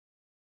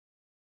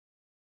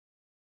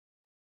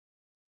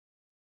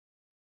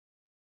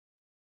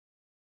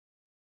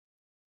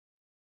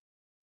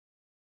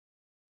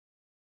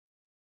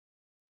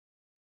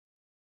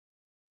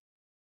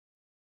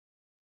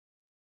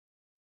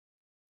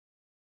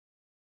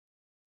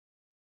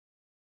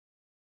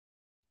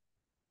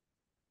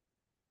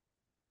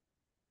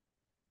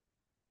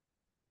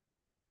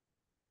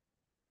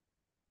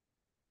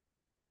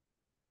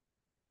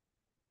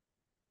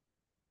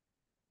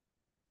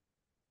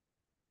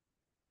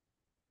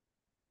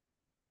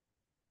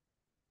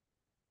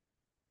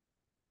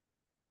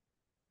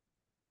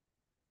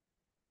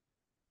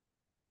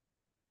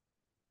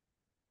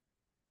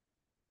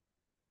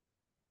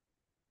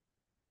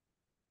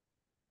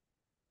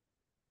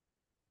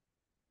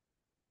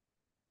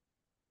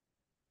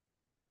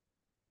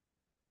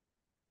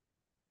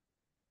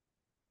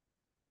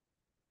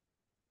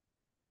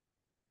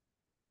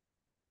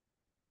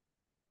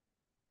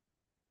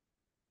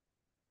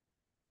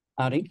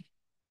Howdy.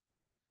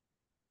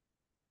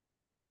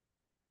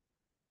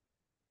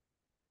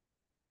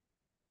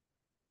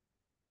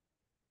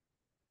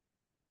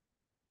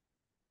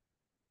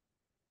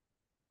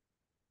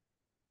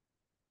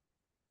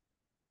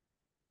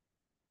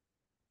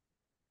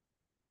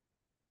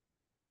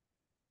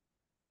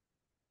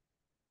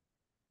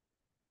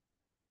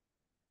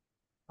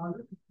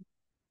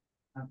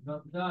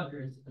 About the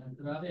Dodgers. That's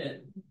about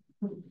it.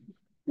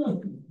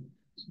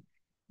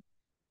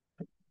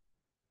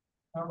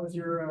 How was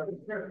your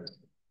trip?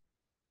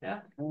 Yeah,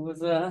 it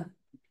was a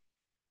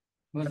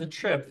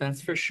trip,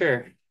 that's for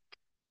sure.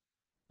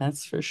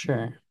 That's for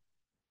sure.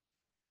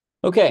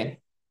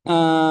 Okay.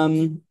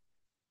 Um,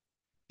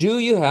 do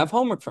you have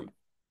homework for me?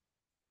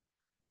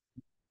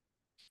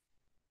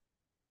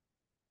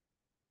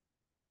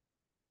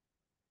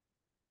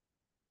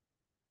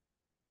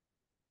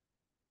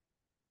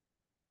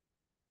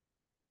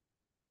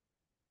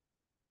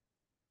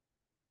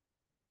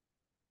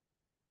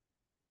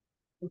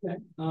 Okay.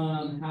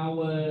 How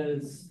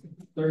was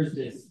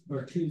Thursday's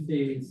or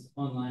Tuesday's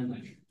online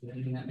lecture? Did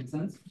anything that make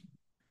sense?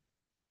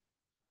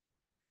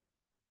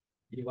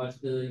 Did you watch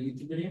the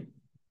YouTube video?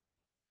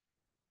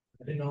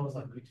 I didn't know it was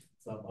on YouTube,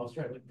 so I was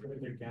trying to look for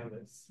their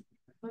canvas.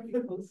 I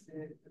did post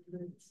it,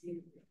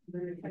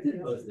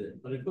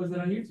 but I posted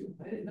it on YouTube.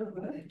 I didn't know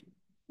that.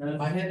 That's,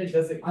 My hand it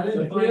doesn't. I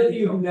didn't feel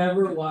you've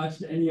never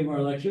watched any of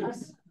our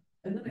lectures.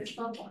 And then I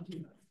stopped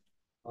watching them.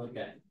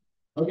 Okay.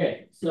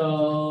 Okay,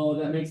 so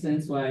that makes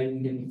sense why I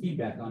didn't get any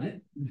feedback on it.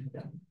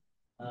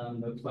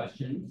 No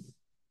questions.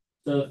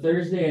 So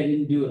Thursday I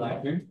didn't do a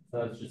lecture,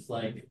 so it's just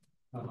like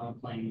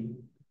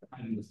playing.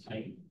 Timing was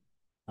tight.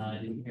 I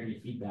didn't hear any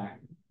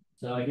feedback.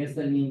 So I guess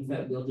that means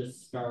that we'll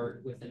just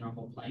start with the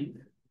normal plank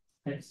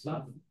type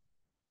stuff.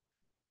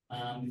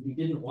 If you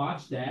didn't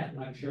watch that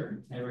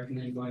lecture, I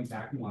recommend going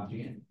back and watching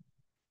it.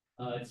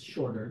 It's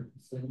shorter,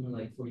 it's only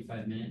like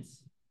 45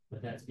 minutes,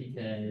 but that's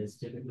because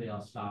typically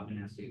I'll stop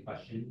and ask you a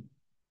question.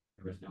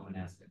 There was no one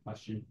asked a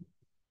question.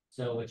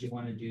 So what you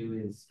want to do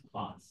is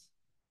pause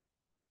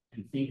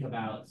and think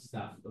about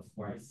stuff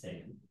before I say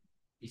it.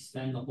 If you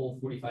spend the whole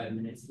 45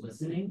 minutes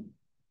listening,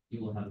 you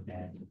will have a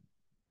bad day.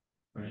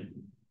 Right?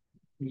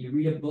 When you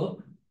read a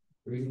book,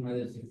 the reason why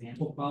there's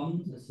example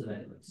problems is so that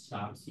it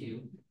stops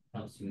you,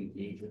 helps you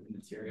engage with the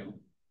material.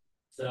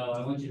 So I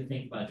want you to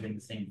think about doing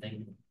the same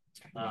thing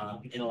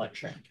in a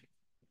lecture.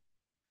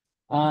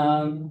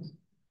 So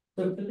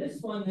for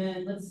this one,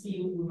 then let's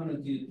see what we want to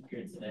do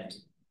here today.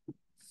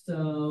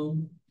 So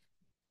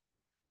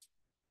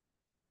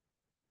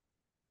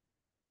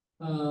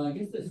I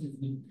guess this is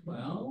week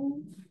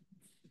 12. Is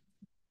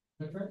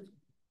that correct?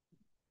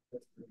 I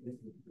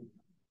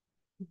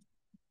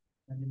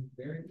did a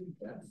very good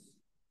guess.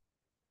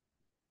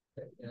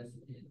 That guess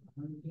is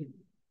 100.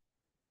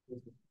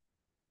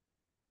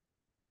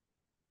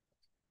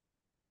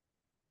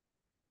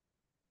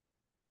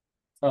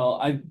 So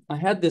I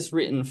had this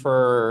written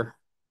for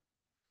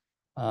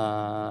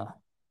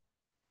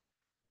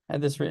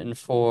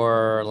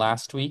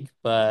last week,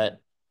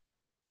 but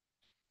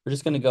we're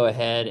just going to go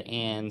ahead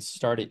and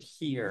start it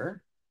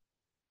here.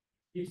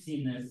 You've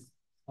seen this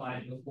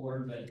slide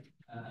before, but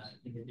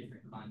in a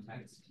different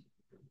context.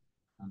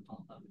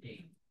 I'll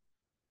update.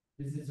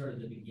 This is sort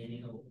of the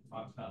beginning of what we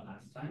talked about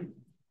last time.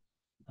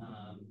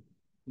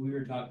 We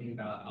were talking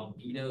about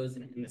albedos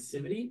and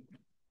emissivity.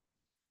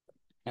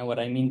 And what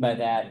I mean by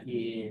that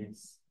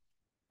is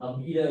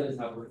albedo is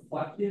how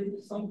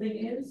reflective something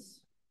is,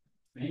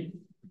 right?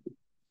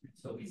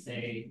 So we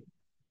say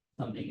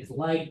something is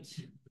light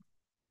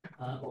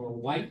or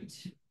white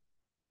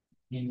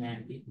in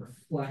that it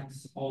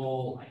reflects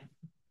all light.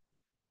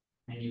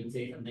 And you would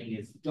say something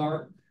is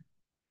dark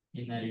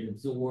in that it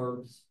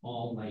absorbs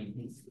all light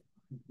instantly.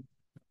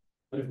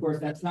 But of course,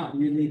 that's not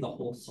really the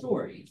whole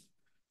story,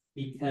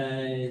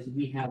 because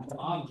we have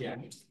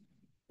objects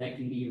that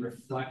can be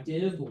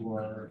reflective,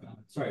 or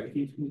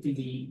we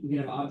can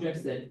have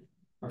objects that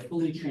are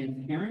fully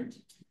transparent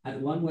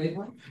at one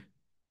wavelength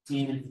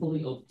and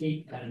fully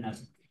opaque at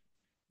another.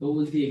 What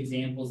was the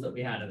examples that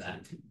we had of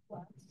that?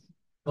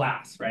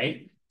 Glass,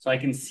 right? So I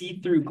can see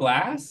through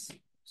glass.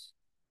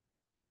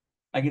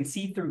 I can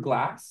see through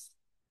glass,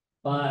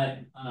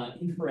 but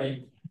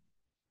infrared,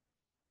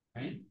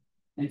 right?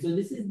 And so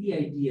this is the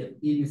idea of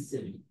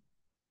emissivity,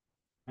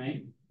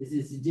 right? This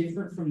is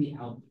different from the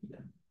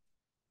albedo.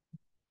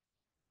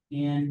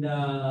 And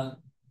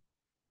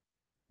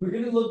we're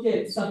going to look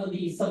at some of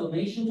these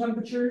sublimation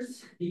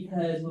temperatures,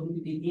 because when we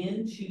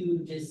begin to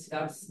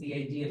discuss the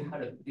idea of how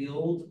to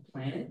build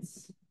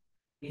planets,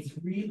 it's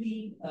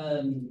really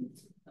a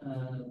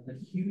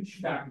huge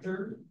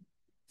factor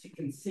to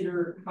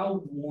consider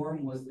how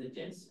warm was the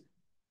disk.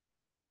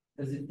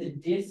 Because if the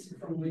disk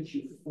from which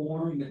you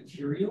form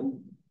material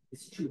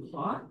is too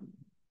hot,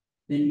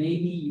 then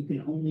maybe you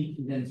can only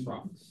condense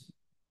rocks.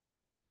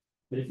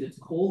 But if it's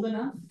cold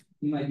enough,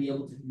 you might be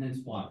able to condense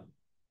water.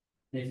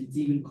 And if it's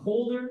even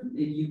colder,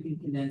 then you can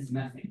condense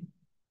methane,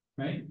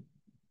 right?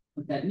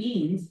 What that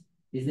means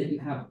is that you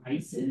have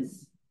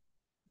ices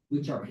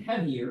which are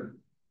heavier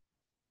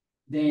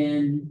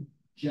than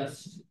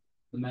just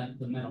the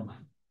metal might.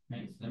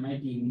 Right? So there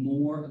might be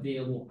more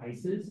available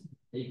ices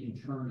that you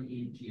can turn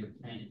into your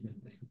planet.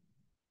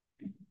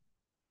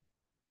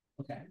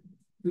 Okay.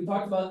 We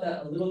talked about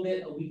that a little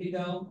bit a week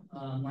ago,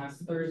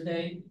 last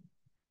Thursday,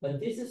 but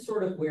this is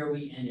sort of where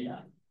we ended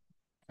up,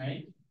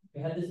 right?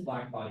 We had this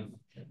black body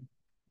function.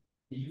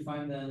 Did you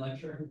find the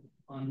lecture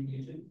on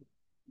YouTube?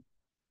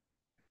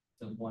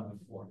 It's a 1 of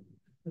 4.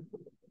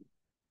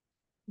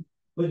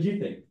 What did you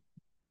think?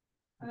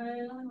 I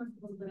only went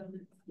a little bit of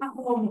it.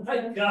 Oh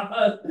my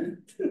God.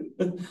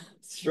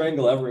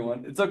 Strangle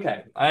everyone. It's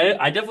okay.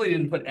 I definitely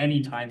didn't put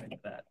any time into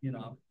that, you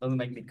know. Doesn't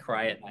make me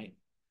cry at night.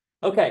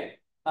 Okay.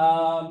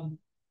 So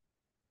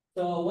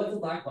what's a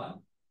black body?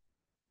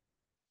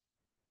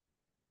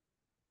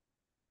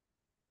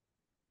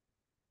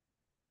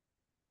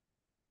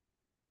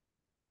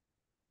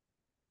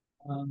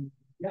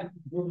 Yeah,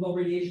 orbital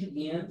radiation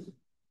and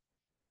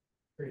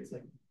Creates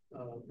like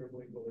thermal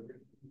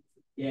equilibrium.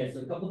 yeah, so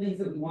a couple things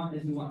that we want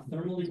is we want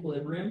thermal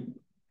equilibrium.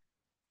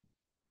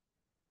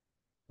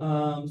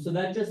 So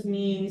that just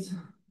means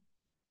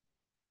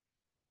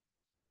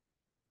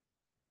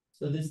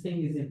so this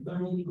thing is in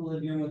thermal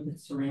equilibrium with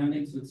its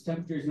surroundings, so its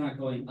temperature is not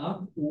going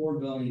up or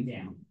going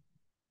down.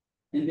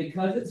 And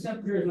because its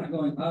temperature is not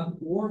going up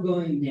or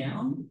going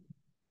down,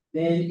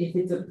 then if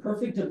it's a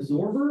perfect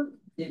absorber,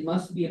 it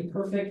must be a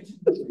perfect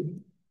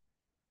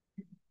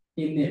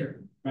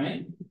emitter,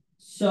 right?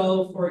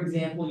 So, for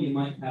example, you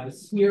might have a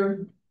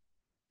sphere,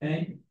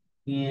 okay?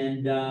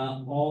 And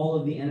all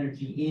of the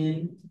energy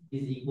in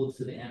is equal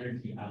to the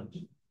energy out.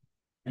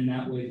 And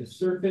that way the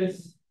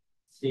surface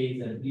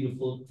stays at a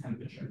beautiful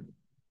temperature,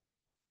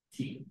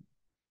 T.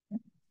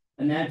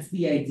 And that's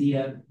the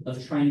idea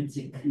of trying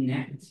to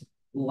connect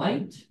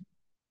light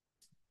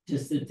to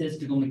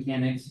statistical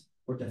mechanics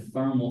or to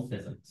thermal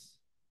physics,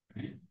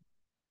 right?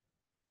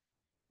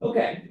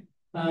 Okay,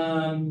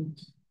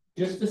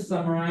 just to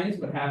summarize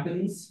what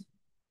happens,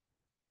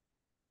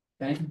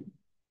 okay?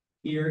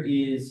 Here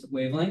is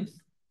wavelength,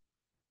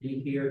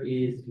 and here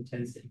is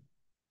intensity.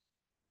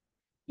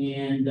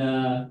 And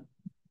I'm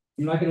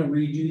not going to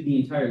redo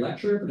the entire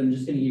lecture, but I'm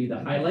just going to give you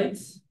the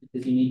highlights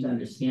because you need to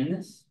understand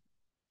this.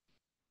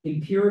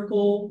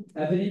 Empirical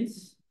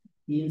evidence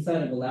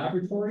inside of a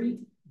laboratory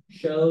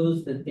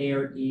shows that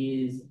there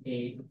is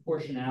a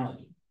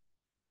proportionality.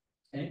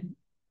 Okay,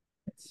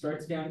 it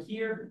starts down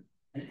here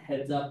and it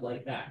heads up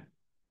like that.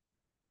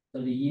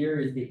 So the year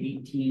is the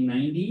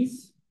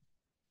 1890s,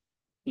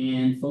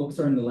 and folks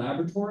are in the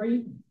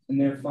laboratory and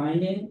they're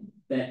finding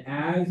that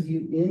as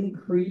you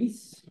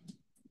increase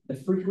the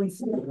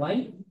frequency of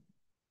light,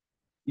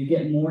 you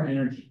get more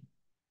energy,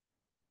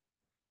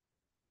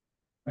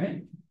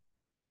 right?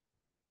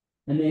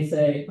 And they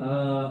say,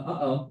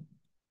 uh-oh,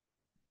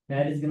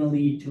 that is going to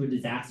lead to a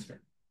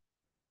disaster.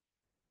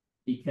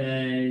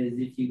 Because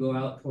if you go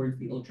out towards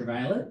the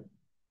ultraviolet,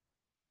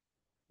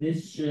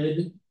 this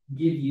should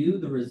give you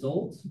the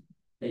result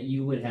that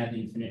you would have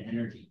infinite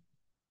energy.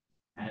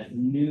 As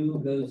nu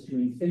goes to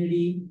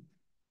infinity,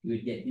 you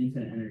would get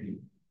infinite energy.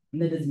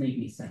 And that doesn't make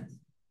any sense.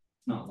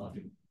 It's not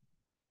logical.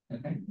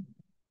 Okay?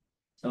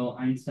 So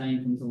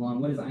Einstein comes along.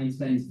 What is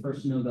Einstein's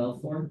first Nobel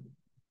for?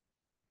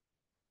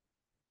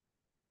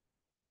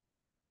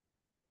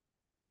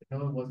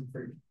 No, it wasn't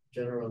for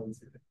general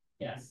relativity.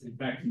 Yes. In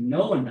fact,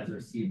 no one has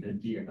received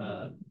actually,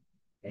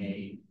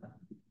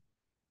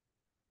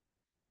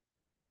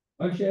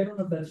 I don't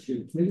know if that's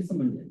true. Maybe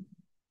someone did.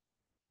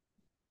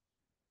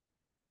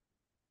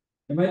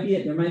 There might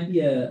be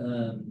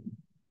a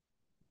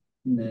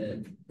in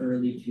the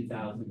early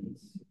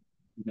 2000s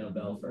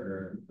Nobel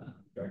for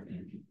dark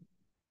energy.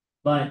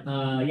 But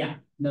yeah,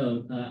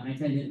 no,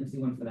 Einstein didn't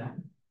receive one for that.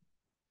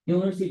 He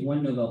only received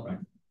one Nobel Prize.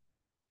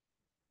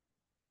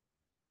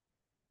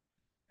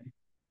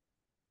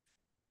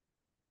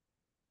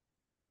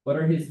 What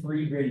are his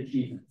 3 great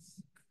achievements?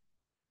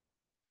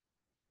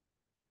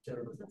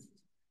 General relativity.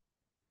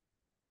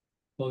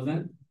 What was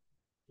that?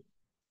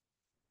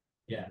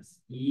 Yes,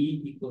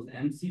 E equals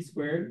mc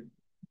squared.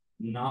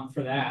 Not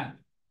for that.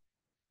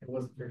 It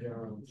wasn't for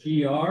general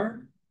relativity.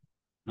 GR,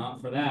 not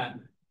for that.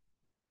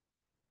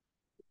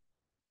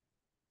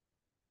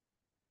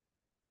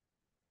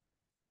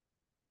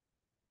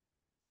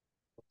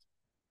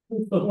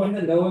 The one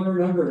that no one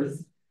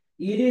remembers.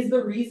 It is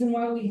the reason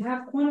why we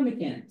have quantum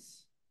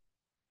mechanics.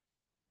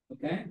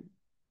 Okay?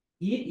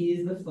 It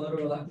is the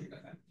photoelectric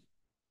effect.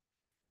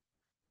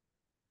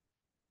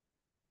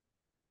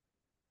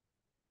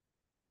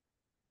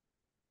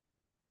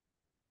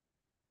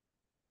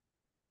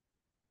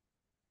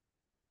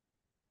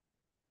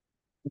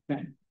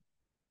 Okay.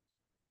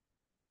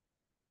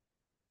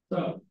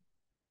 So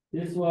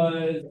this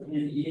was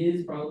and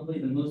is probably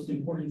the most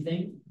important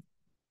thing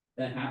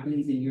that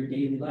happens in your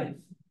daily life.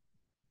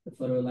 The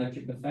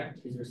photoelectric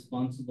effect is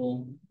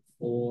responsible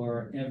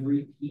for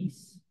every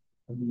piece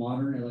of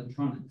modern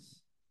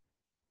electronics.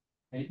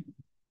 Okay?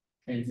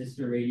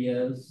 Transistor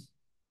radios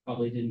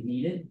probably didn't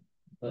need it,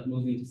 but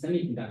moving to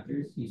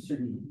semiconductors, you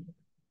certainly need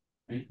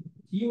it. Right?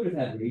 So you would have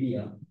had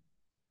radio.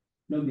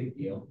 No big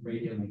deal.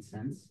 Radio makes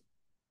sense.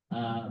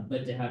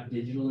 But to have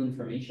digital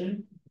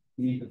information,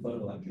 you need the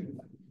photoelectric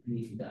effect. You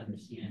need to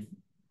understand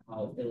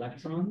how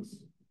electrons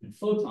and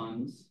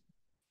photons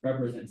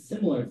represent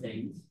similar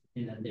things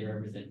in that they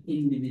represent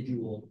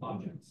individual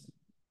objects.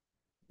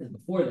 Because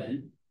before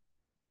then,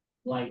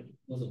 light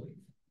was a wave,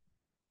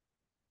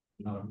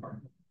 not a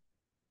particle.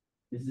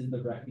 This is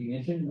the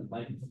recognition that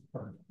light is a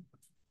particle,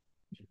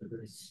 which is a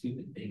very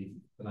stupid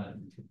thing about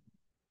it.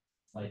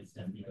 Light's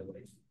definitely a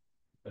wave,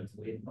 but it's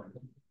a wave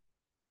particle.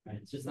 Right?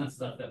 It's just not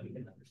stuff that we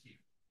can understand.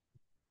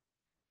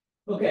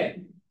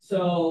 Okay,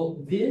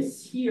 so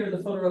this here, the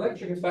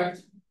photoelectric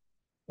effect,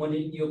 when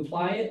you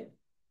apply it,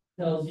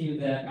 tells you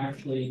that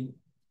actually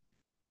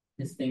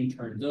this thing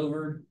turns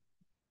over,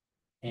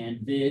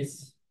 and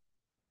this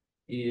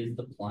is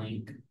the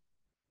Planck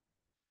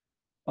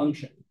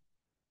function.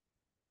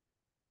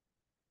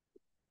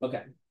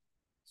 Okay,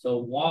 so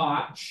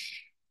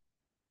watch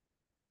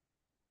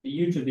the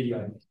YouTube video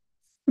I made.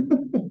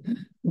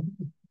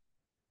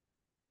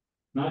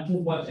 Not just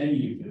watch any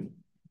YouTube,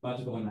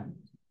 watch the one I made.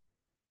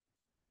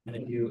 And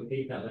if you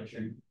hate that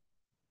lecture,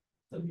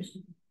 it's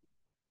okay.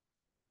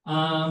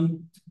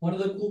 One of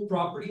the cool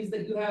properties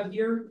that you have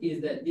here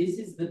is that this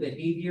is the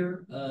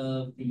behavior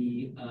of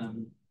the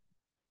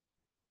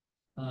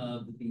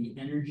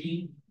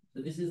energy.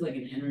 So this is like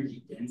an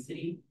energy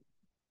density.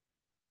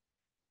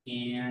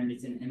 And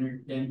it's an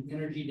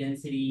energy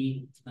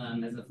density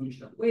as a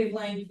function of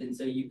wavelength. And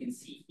so you can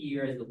see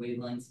here as the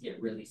wavelengths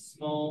get really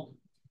small,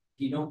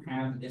 if you don't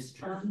have this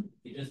term,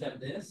 you just have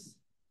this,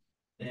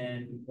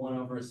 then 1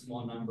 over a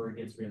small number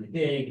gets really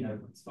big and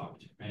everyone's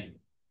fucked, right?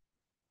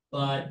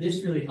 But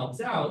this really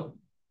helps out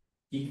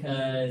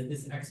because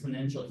this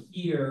exponential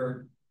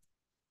here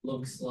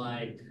looks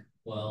like,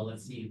 well,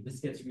 let's see, this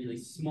gets really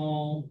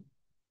small.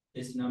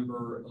 This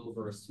number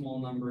over a small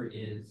number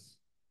is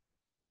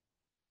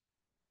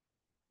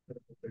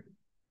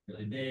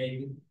really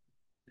big.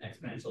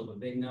 Exponential of a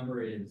big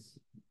number is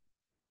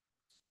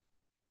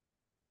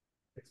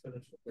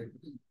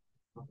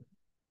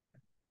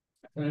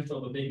exponential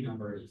of a big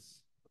number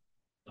is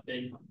a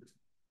big number.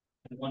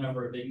 And 1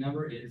 over a big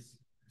number is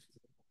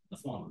a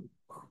small number.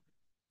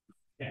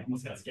 Okay,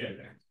 almost got scared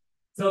there.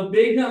 So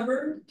big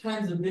number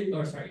times a big,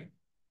 or sorry,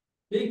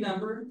 big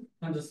number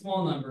times a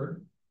small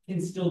number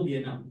can still be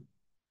a number.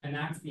 And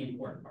that's the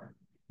important part,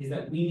 is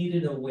that we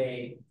needed a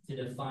way to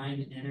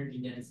define energy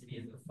density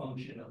as a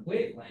function of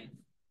wavelength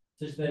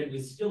such that it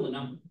was still a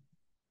number.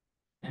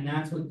 And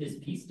that's what this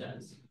piece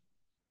does.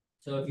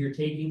 So if you're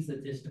taking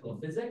statistical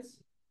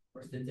physics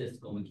or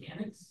statistical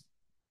mechanics,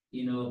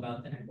 you know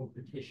about the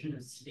equipartition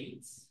of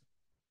states,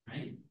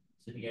 right?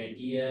 So the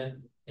idea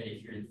that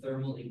if you're in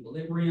thermal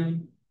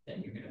equilibrium,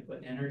 then you're going to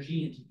put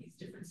energy into these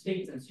different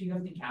states. And so you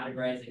have to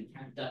categorize and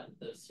count up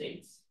those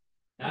states.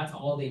 That's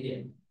all they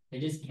did. They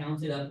just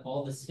counted up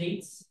all the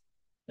states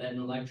that an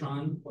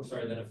electron, or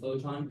sorry, that a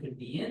photon could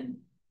be in.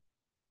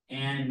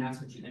 And that's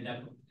what you end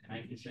up with. And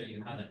I can show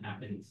you how that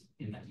happens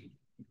in that video.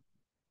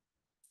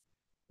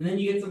 And then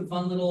you get some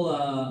fun little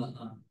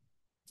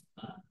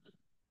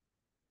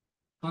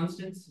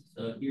constants.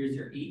 So here's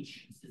your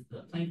H. This is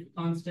the Planck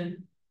constant.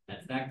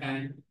 That's that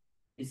guy.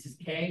 This is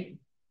K.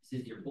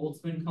 This is your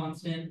Boltzmann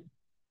constant.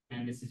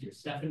 And this is your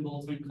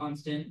Stefan-Boltzmann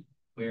constant,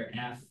 where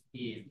F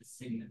is the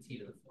sigma T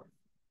to the 4th.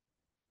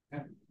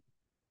 Okay.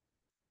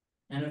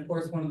 And of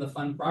course, one of the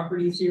fun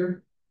properties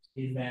here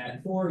is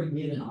that for a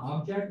given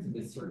object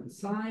with certain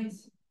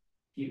size,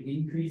 if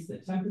you increase the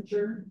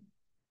temperature,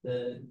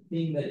 the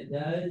thing that it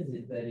does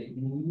is that it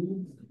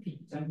moves the peak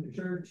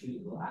temperature to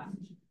the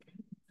left.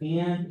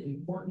 And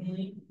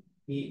importantly,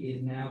 it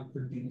is now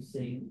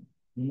producing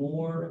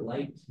more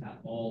light at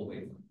all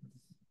wavelengths.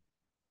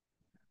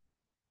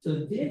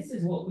 So this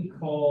is what we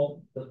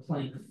call the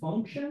Planck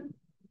function,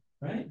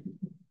 right?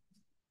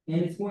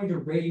 And it's going to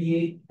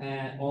radiate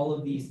at all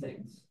of these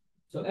things.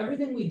 So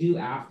everything we do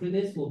after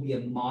this will be a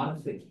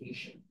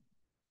modification.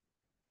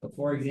 So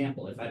for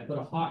example, if I put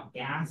a hot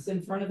gas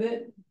in front of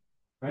it,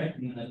 right,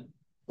 I'm going to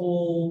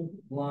pull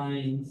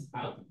lines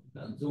out,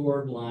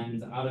 absorb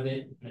lines out of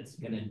it, and it's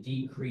going to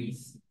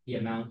decrease the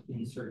amount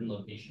in certain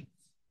locations.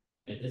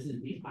 Okay, this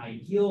is the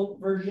ideal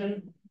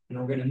version, and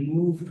we're going to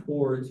move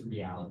towards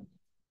reality.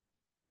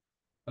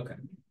 Okay.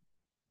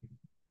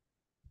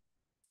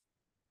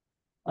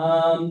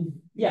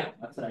 Yeah,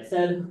 that's what I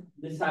said.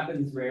 This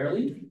happens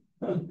rarely.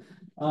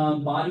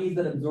 Bodies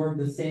that absorb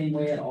the same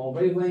way at all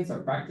wavelengths are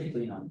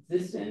practically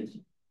non-existent.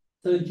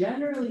 So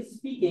generally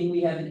speaking,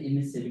 we have an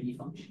emissivity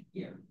function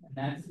here. And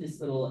that's this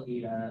little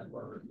eta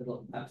or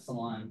little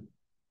epsilon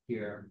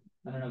here.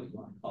 I don't know what you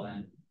want to call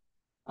that.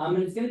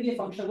 And it's going to be a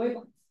function of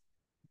wavelengths.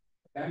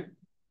 Okay.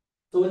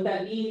 So what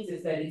that means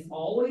is that it's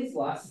always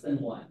less than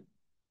 1.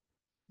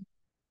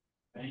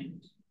 Right?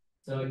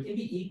 So it can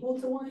be equal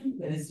to 1,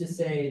 but it's just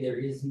say there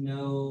is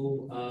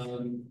no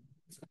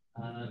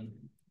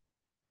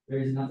there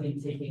is nothing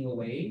taking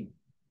away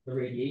the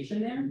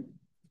radiation there,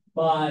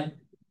 but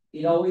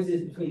it always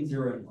is between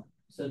 0 and 1.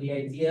 So the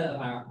idea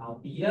of our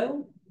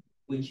albedo,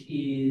 which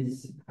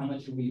is how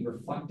much are we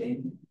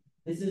reflecting,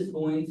 this is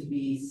going to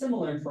be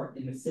similar to our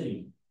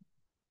emissivity.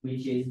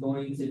 which is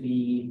going to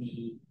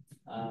be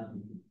the,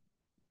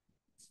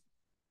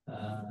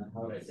 how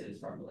would I say this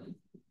properly?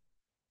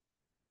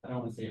 I don't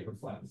want to say it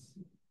reflects.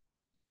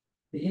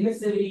 The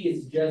emissivity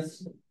is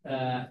just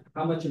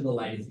how much of the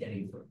light is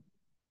getting through.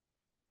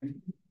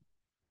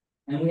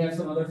 And we have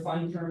some other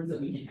fun terms that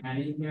we can add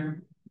in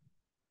here.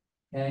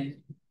 Okay.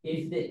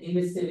 If the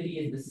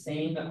emissivity is the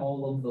same at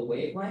all of the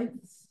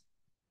wavelengths,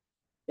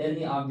 then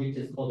the object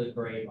is called a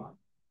gray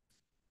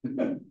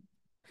body.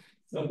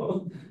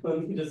 So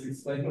let me just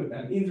explain what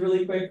that means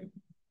really quick.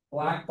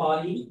 Black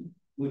body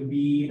would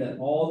be that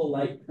all the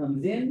light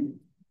comes in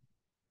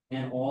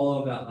and all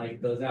of that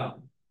light goes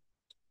out.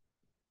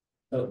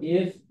 So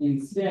if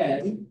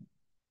instead,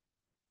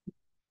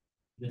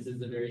 this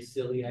is a very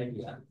silly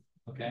idea,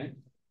 okay?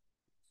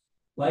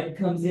 Light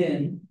comes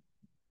in,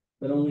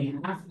 but only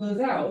half goes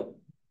out,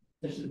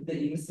 such that the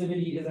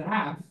emissivity is a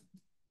half,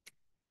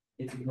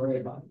 it's a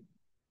gray body.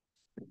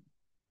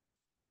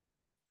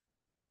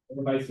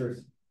 Or vice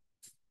versa.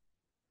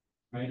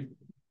 Right?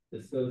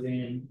 This goes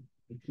in,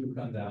 the two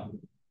comes out.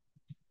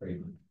 Gray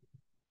body.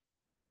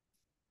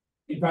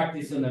 In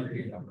practice, you'll never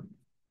hear that word.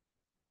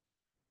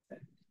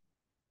 Okay.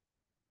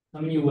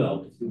 Some of you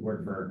will, if you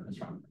work for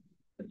astronomy,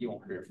 but you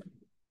won't hear it from me.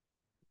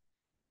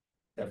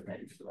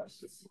 Definitely for the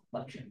rest of this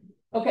lecture.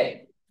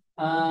 Okay.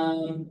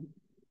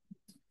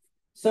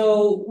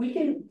 So we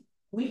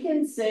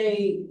can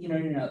say,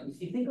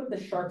 if you think of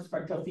the sharp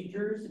spectral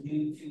features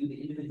due to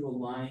the individual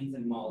lines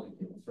and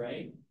molecules,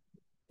 right?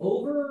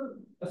 Over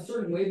a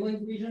certain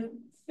wavelength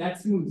region,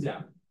 that smooths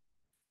out.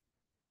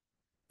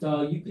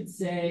 So you could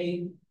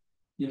say,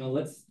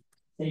 let's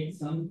take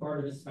some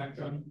part of the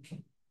spectrum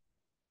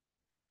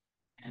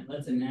and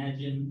let's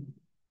imagine,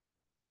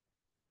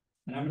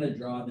 and I'm going to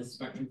draw this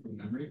spectrum from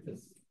memory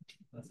because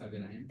that's how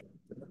good I am.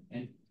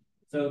 Okay.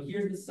 So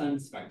here's the sun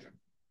spectrum.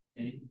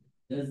 Okay.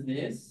 It does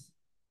this,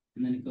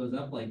 and then it goes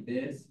up like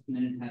this, and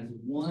then it has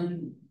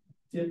one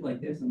dip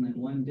like this, and then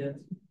one dip,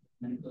 and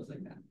then it goes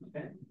like that.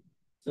 Okay.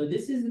 So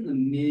this is in the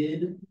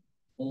mid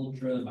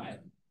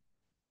ultraviolet.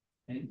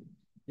 Okay.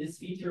 This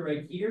feature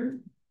right here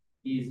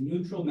is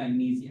neutral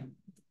magnesium.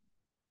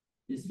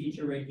 This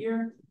feature right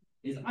here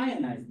is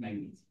ionized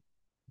magnesium.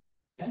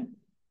 Okay.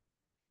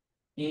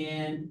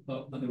 And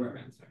other way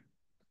around, sorry.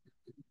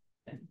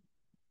 Okay.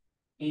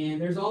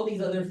 And there's all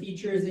these other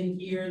features in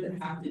here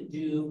that have to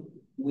do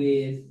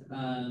with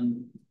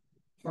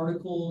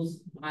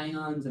particles,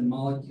 ions, and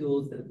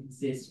molecules that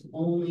exist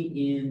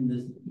only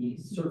in the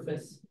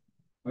surface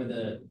or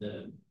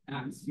the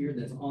atmosphere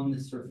that's on the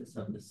surface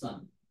of the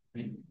sun.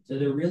 Right? So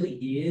there really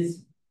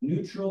is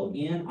neutral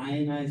and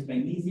ionized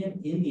magnesium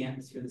in the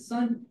atmosphere of the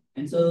sun.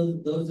 And so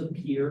those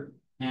appear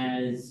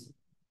as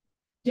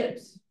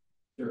dips.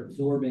 They're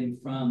absorbing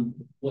from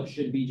what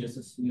should be just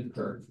a smooth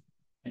curve.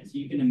 And so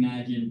you can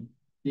imagine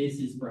this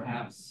is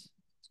perhaps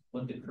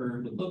what the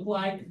curve would look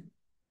like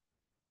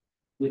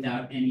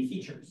without any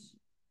features.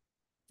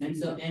 And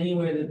so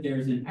anywhere that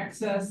there's an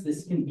excess,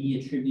 this can be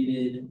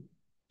attributed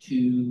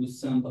to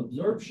some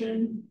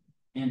absorption,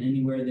 and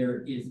anywhere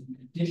there is an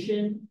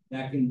addition,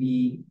 that can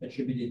be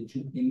attributed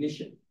to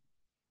emission.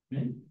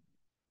 Right?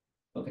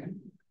 Okay.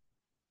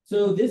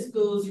 So this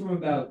goes from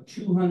about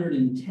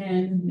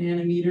 210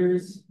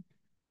 nanometers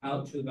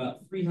out to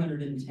about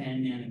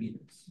 310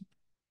 nanometers.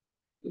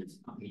 Oops,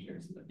 not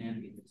meters, but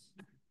nanometers.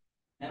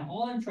 And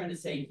all I'm trying to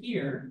say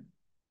here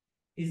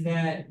is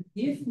that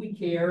if we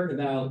cared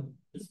about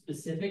the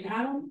specific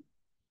atom,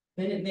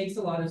 then it makes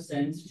a lot of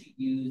sense to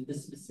use the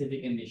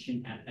specific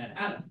emission at that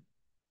atom.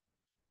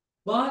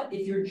 But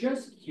if you're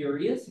just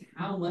curious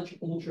how much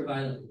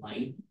ultraviolet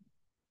light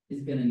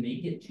is going to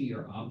make it to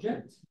your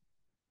object,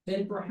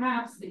 then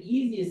perhaps the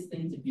easiest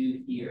thing to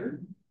do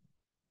here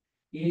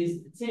is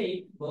to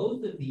take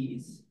both of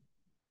these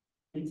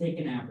and take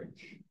an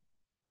average.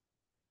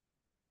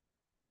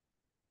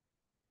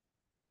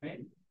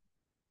 Right?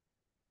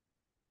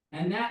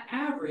 And that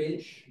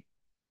average,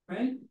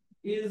 right,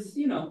 is,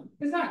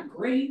 it's not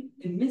great.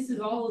 It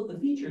misses all of the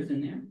features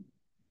in there,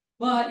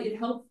 but it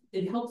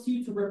helps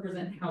you to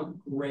represent how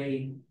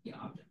gray the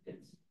object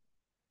is.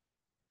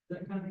 Does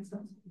that kind of make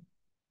sense?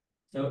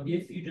 So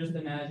if you just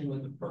imagine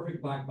what the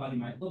perfect black body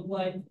might look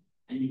like,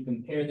 and you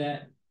compare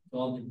that to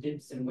all the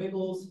dips and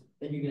wiggles,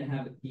 then you're going to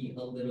have it be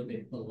a little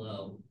bit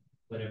below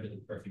whatever the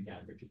perfect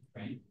average is,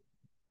 right?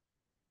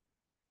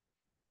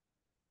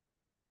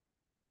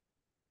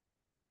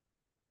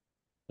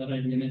 That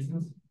idea makes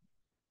sense?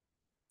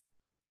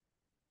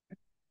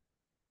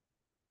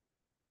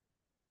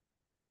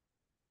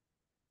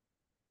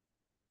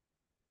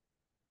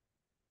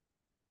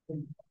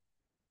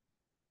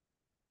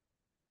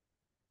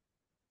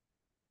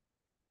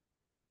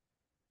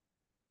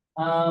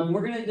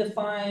 We're going to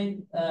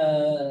define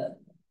the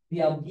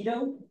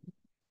albedo,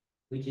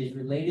 which is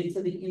related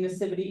to the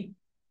emissivity.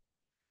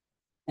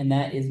 And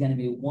that is going to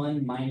be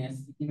 1 minus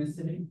the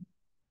emissivity.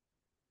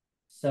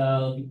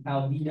 So the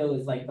albedo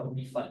is like the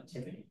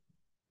reflectivity.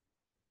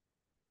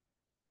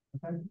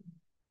 Okay.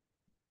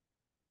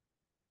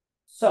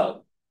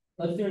 So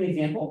let's do an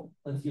example.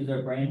 Let's use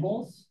our brain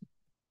holes.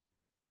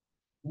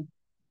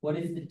 what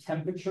is the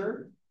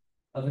temperature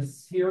of a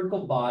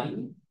spherical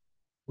body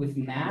with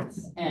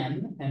mass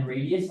m and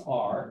radius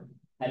r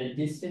at a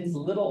distance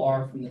little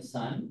r from the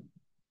sun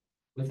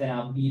with an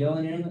albedo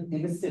and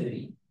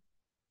emissivity,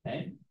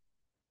 okay?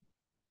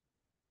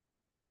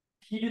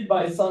 Heated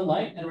by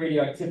sunlight and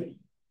radioactivity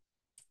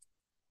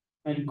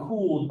and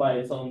cooled by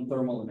its own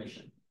thermal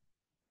emission.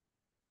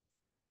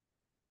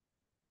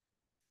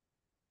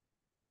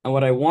 And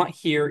what I want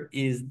here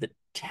is the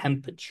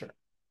temperature.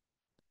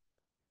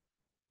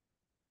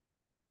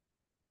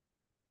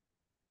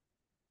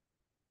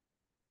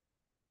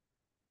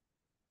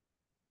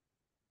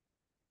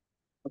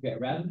 Okay,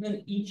 rather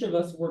than each of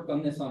us work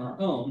on this on our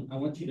own, I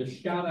want you to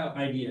shout out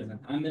ideas, and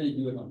I'm going to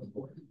do it on the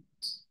board.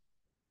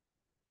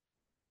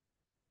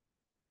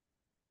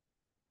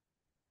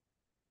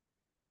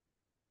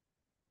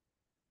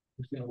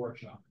 We're just going to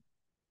workshop.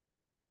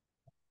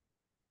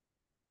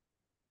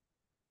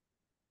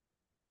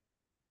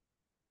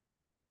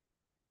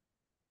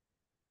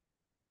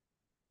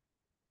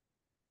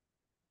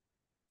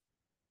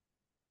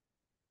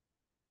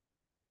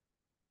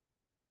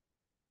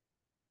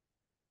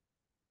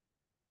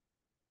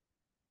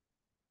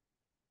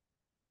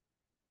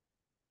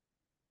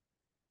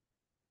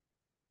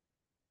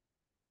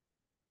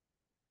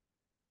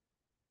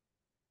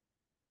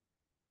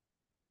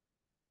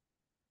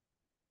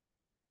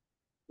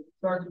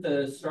 Start with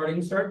the starting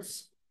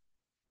starts.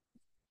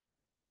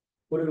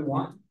 What do we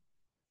want?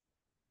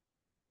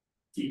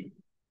 T.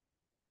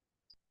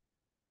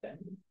 Okay.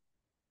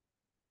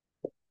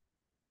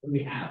 What do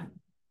we have?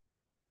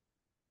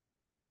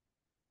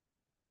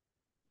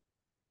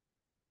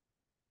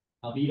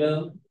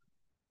 Albedo,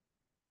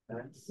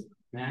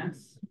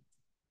 mass,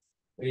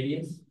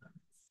 radius,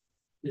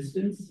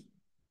 distance,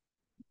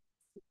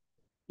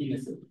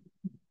 emissivity.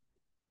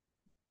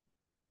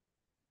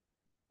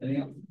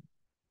 Anything else?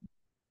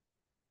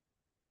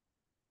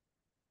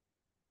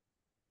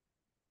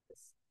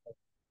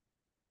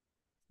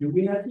 Do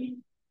we have heat?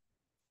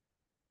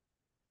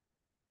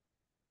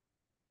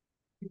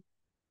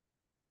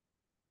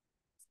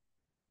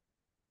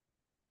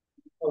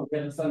 Oh, we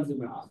have the sun's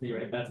luminosity,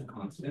 right? That's a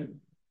constant.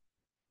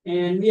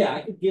 And yeah,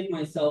 I could give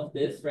myself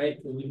this, right?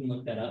 So we can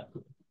look that up.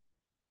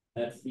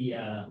 That's the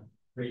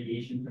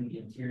radiation from the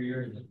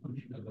interior as a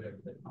function of whatever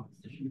the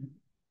composition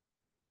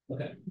is.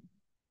 Okay.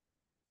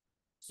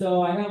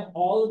 So I have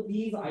all of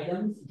these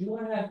items. Do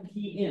I have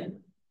P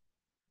in?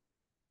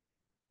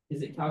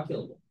 Is it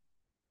calculable?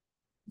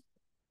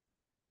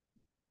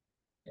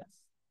 Yes.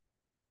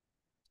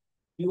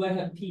 Do I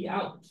have P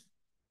out?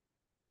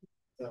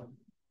 No.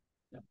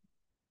 No.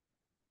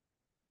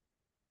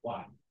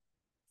 Why?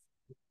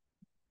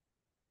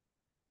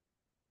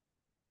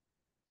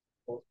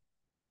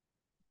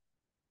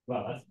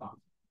 Well, that's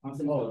constant.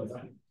 Constant flow is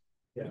fine.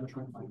 Yeah. We're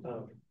trying to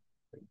find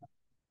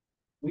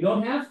we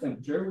don't have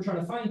temperature. We're trying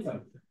to find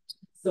temperature.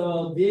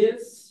 So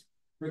this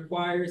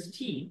requires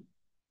T.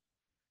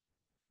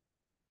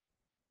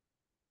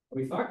 Are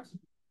we fucked?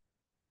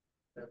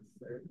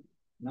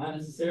 Not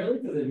necessarily,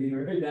 because it'd be a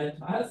very bad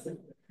class.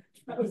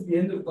 That was the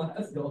end of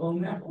class. Go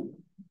home now.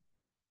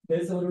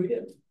 Okay, so what do we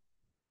do?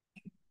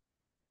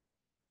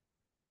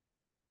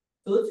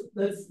 So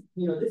let's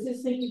this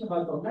is thinking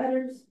about the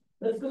letters.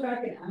 Let's go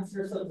back and ask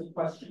ourselves a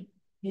question.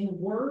 In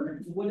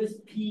words, what does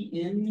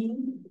PN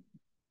mean?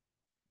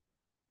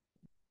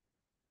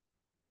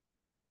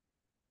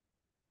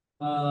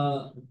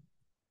 More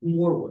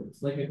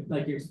words, like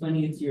you're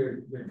explaining it to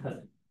your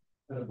cousin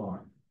at a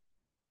bar.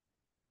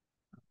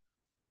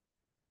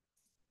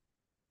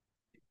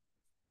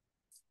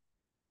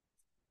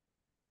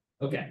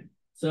 Okay,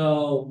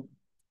 so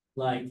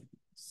like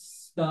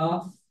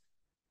stuff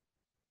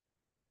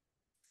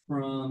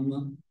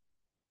from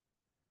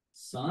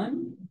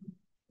sun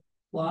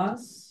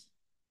plus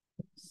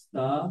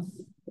stuff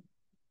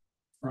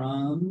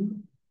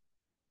from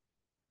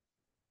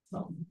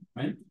sun,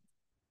 right?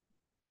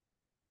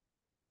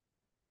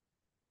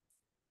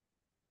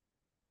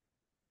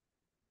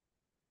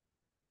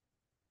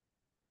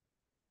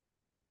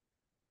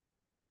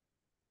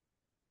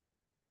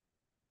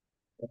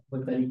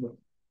 What's that equal?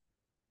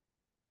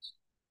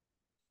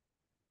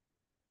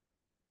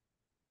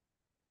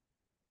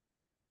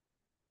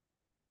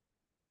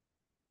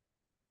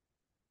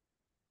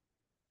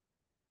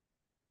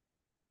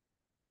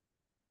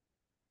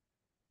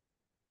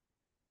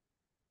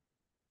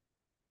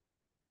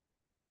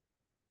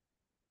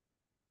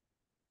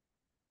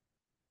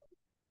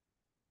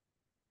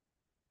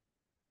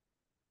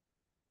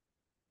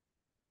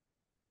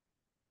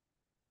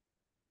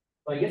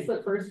 So I guess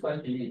the first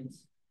question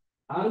is,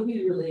 how do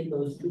we relate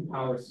those two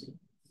power sequences?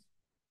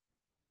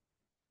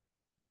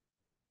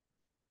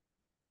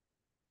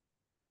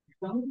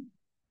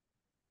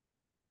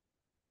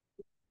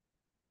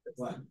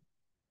 What?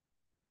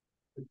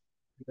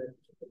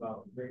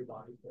 About great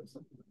body or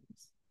something like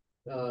this.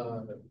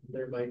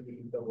 There might be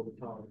double the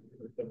power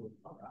or double the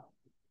power out.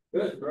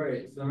 Good,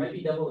 right. So there might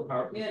be double the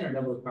power in or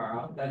double the power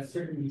out. That's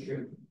certainly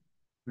true,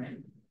 right?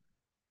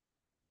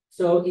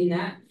 So in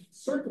that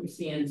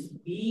circumstance,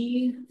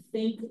 we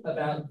think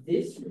about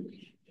this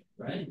relationship.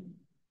 right?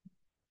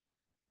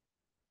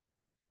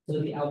 So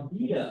the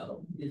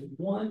albedo is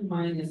 1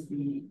 minus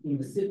the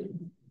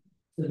emissivity.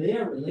 So they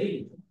are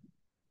related.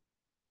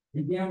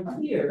 And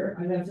down here,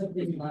 I have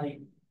something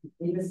like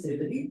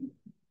emissivity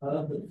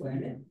of the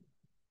planet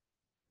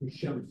is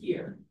shown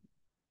here.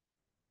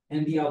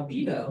 And the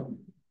albedo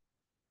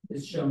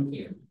is shown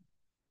here.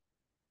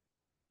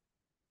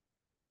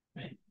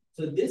 Right?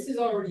 So this is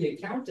already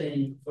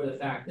accounting for the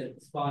fact that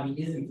this body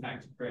is in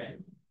fact gray.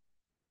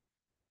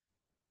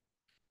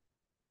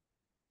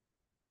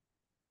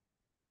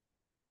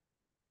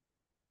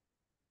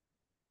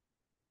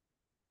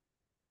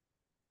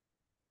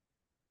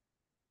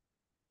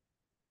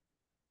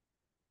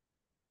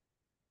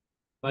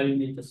 Why do you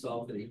need to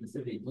solve for the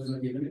emissivity? Wasn't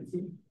it given it to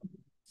you?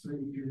 So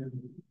you're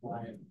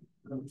like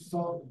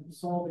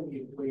solving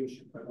the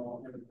equation, but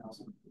everything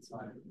else on the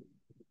side.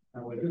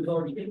 It was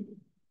already given.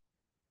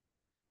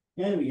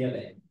 And we have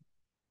A.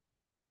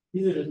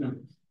 These are just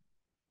numbers.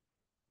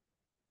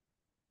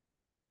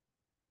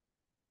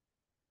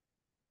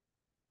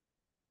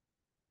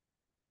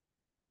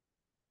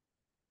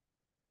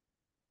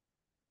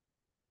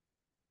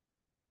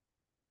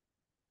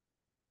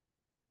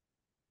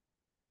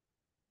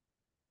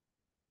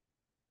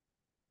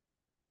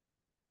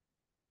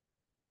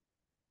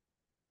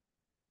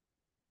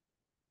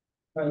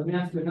 All right, let me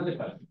ask you another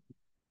question.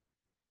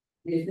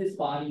 Is this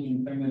body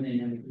in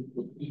thermodynamic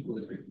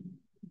equilibrium?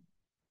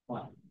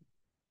 Why?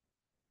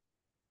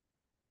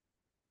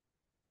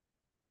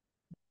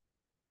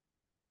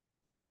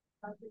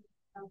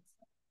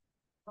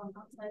 From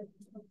outside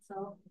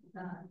itself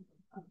that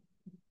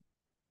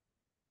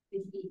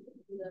is equal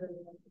to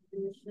the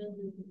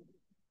emission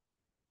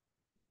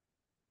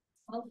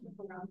also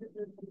around it,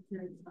 the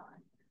temperature is not.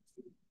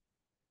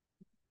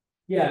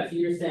 Yeah, so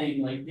you're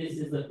saying like this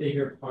is a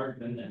bigger part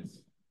than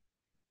this.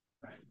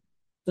 Right.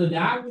 So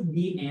that would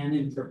be an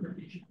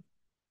interpretation.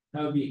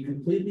 That would be a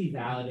completely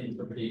valid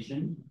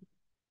interpretation,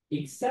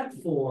 except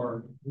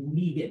for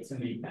we get to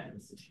make that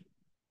decision.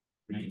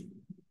 Right.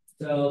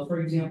 So for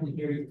example,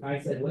 here I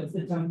said, what's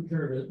the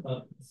temperature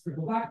of a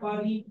spherical black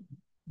body?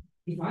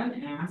 If I'm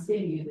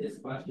asking you this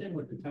question,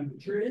 what the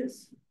temperature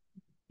is,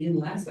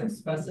 unless I'm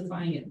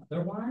specifying it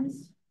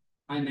otherwise,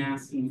 I'm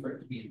asking for it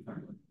to be in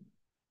thermal.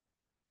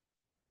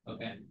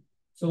 Okay.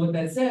 So what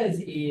that says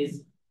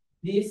is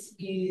this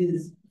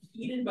is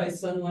heated by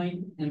sunlight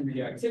and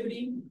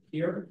radioactivity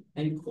here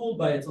and cooled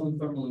by its own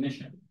thermal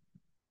emission.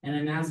 And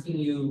I'm asking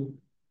you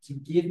to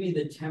give me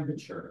the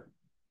temperature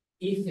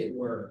if it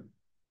were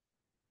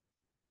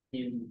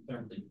in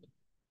thermal equilibrium.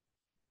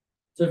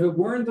 So if it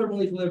were in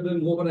thermal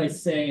equilibrium, what would I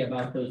say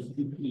about those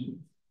two P's?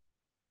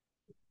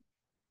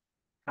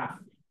 Half.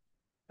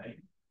 Right?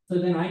 So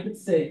then I could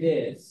say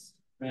this,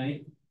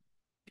 right?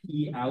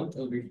 P out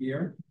over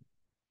here.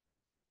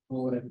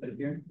 What would I put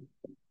here?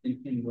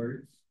 In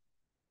words?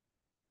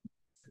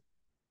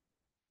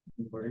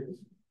 In words?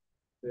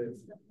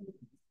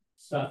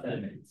 Stuff that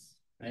emits,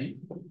 right?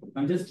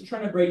 I'm just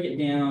trying to break it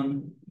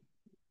down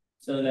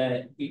so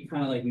that it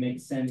kind of like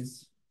makes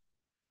sense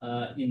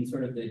in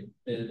sort of the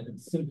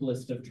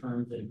simplest of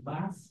terms in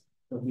class.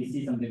 So if we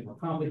see something more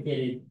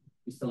complicated,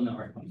 we still know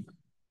where it comes from.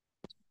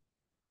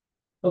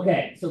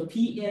 Okay, so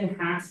P in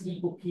has to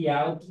equal P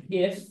out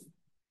if,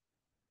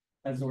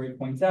 as Zori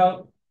points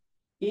out,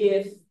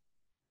 if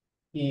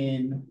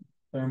in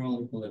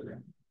thermal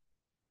equilibrium.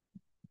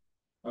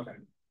 Okay,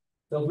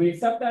 so if we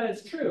accept that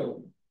as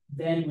true,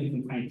 then we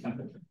can find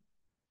temperature.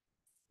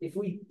 If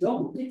we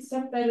don't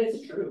accept that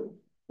as true,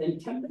 then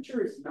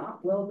temperature is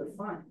not well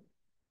defined,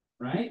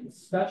 right?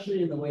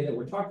 Especially in the way that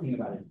we're talking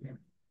about it here.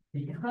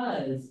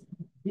 Because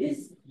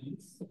this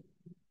piece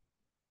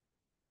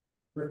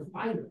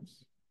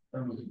requires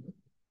thermal equilibrium.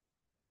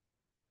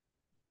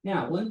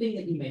 Now, one thing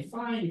that you may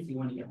find if you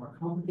want to get more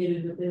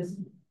complicated with this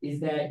is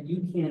that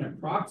you can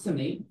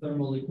approximate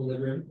thermal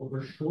equilibrium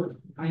over short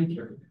time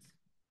periods.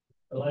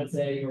 So let's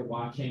say you're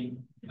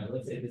watching,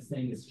 let's say this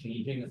thing is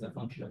changing as a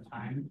function of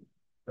time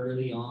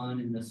early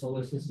on in the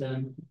solar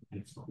system, and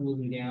it's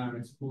cooling down,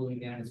 it's cooling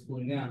down, it's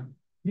cooling down.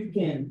 You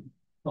can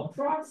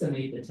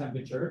approximate the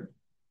temperature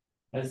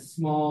as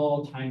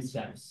small time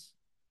steps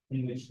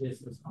in which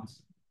this was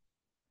constant.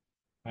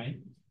 Right?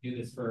 Do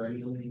this for a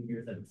million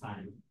years at a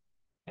time,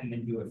 and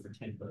then do it for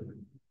 10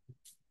 billion.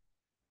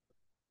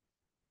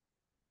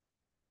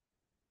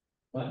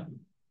 What?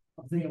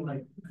 I'm thinking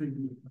like, could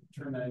you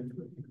turn that into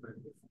a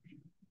theoretical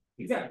function?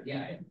 Exactly,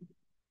 yeah.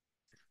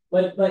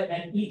 But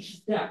at each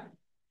step,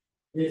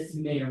 this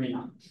may or may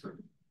not be true.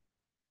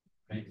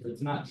 Right? So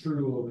it's not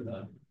true over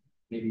the,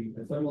 maybe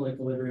the thermal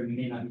equilibrium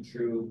may not be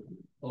true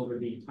over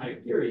the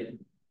entire period.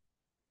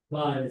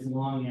 But as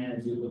long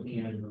as you're looking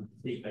at it on a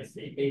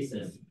state-by-state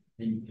basis,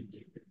 then you can do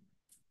it.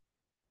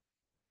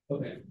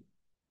 Okay.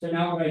 So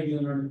now what do I do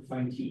in order to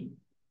find T?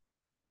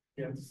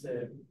 You have to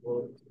say,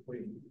 well,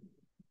 wait.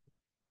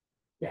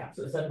 Yeah,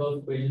 so set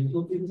both equations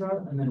equal to each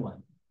other, and then what?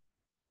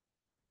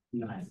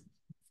 Nice.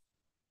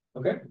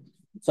 Okay.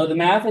 So the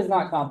math is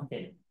not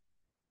complicated.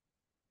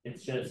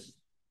 It's just,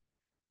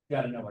 you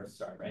got to know where to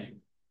start, right?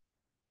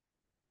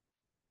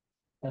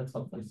 Let's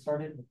hopefully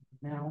started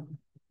now.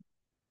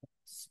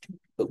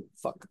 Oh,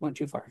 fuck. Went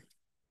too far.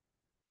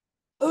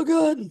 Oh,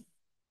 good.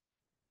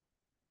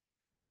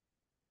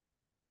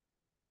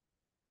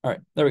 All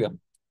right. There we go.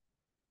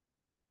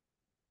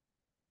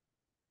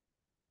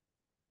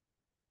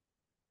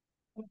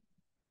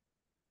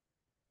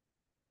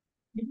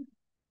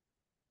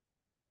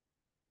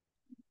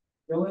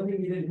 The only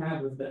thing you didn't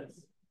have was this.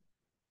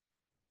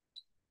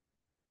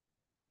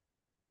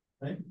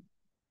 Right?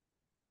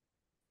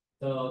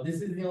 So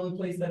this is the only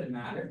place that it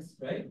matters,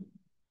 right?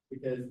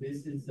 Because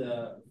this is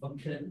a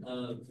function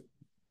of,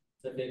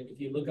 so if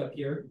you look up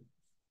here,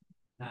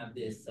 have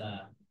this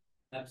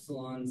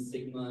epsilon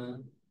sigma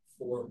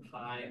 4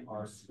 pi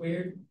r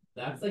squared.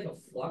 That's like a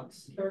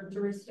flux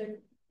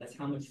characteristic. That's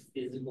how much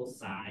physical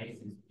size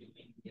is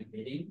doing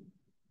emitting,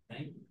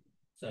 right?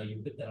 So you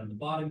put that on the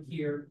bottom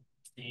here.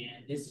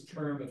 And this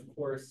term, of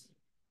course,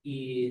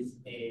 is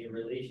a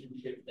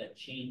relationship that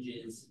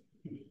changes,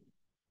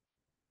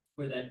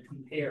 or that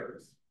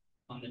compares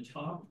on the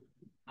top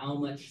how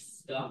much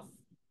stuff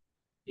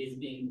is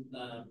being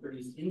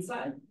produced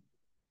inside,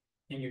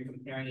 and you're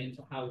comparing it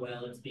to how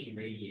well it's being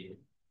radiated.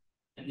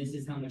 And this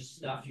is how much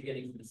stuff you're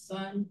getting from the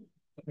sun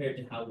compared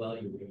to how well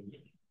you're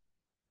radiating.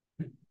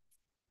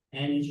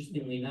 And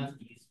interestingly enough,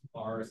 these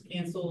bars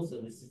cancel,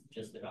 so this is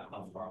just about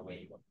how far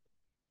away you are.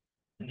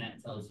 And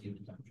that tells you the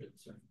temperature of the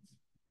surface.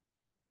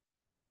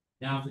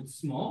 Now, if it's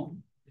small,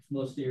 if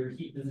most of your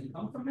heat doesn't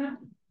come from that,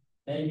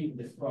 then you can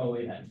just throw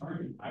away that term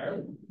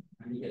entirely,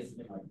 and you get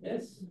something like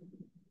this.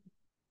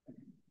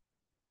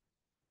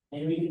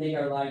 And we can make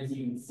our lives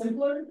even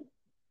simpler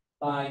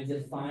by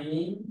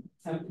defining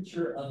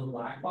temperature of a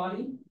black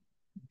body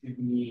to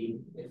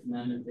be, if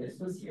none of this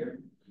was here,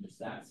 just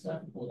that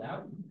stuff pulled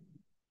out.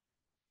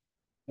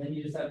 Then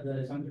you just have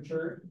the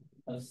temperature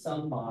of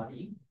some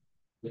body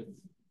with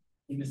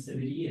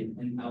emissivity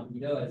and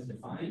albedo as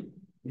defined,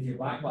 is your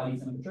black body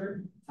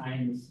temperature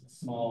times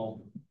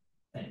small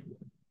thing.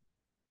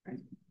 Right?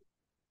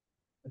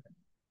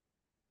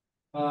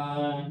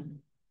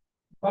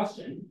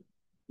 Question.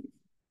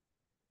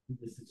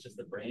 This is just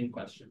a brain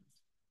question.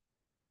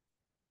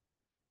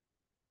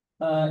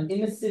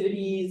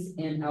 Emissivities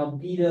and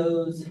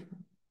albedos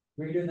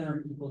greater than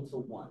or equal to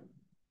 1.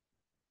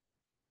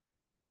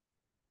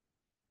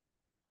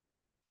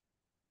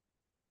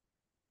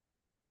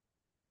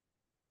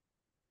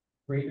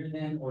 Greater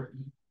than or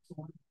equal to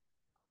 1.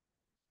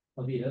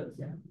 Albedos,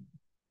 yeah.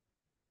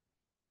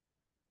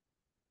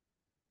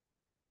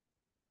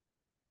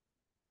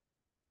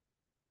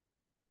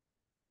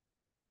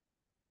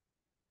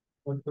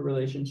 What's the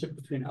relationship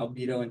between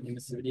albedo and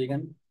emissivity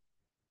again?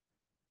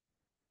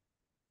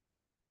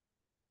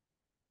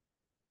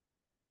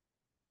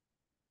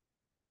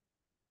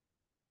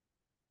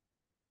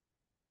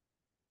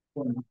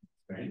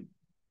 Right.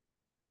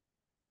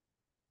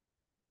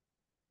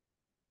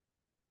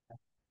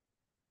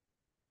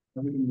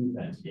 Then we can move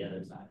that to the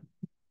other side.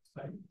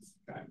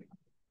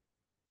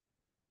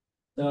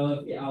 So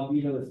if the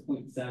albedo is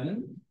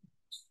 0.7,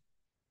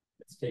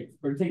 let's take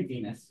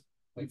Venus,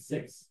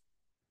 0.6.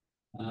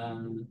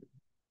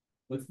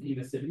 What's the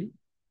emissivity?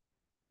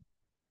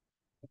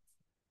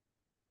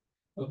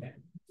 Okay,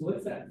 so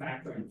what's that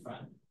factor in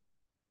front?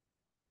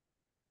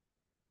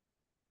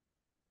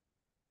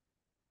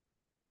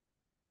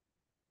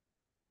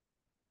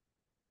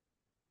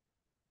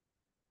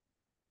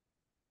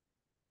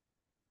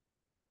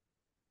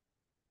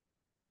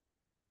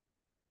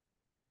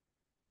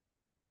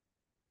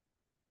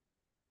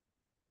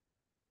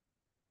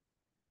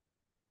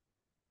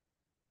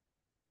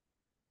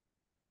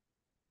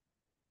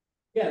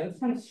 Yeah, that's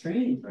kind of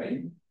strange,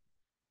 right?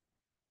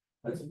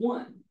 That's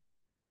 1.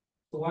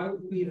 So why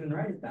would we even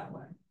write it that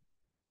way?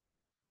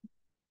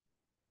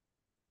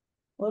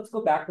 Well, let's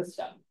go back a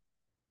step.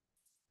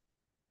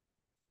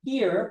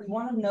 Here, we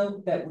want to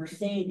note that we're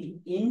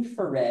saying the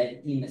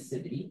infrared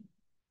emissivity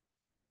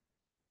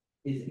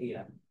is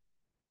eta,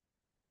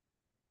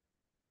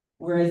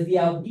 whereas the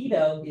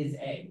albedo is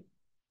A.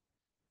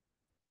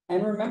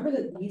 And remember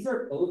that these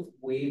are both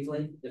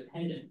wavelength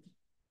dependent.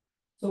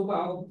 So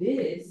while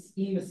this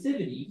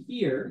emissivity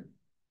here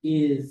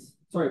is,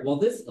 while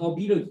this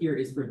albedo here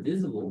is for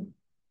visible,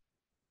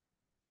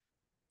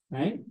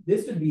 right?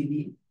 This would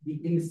be the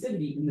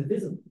emissivity in the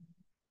visible,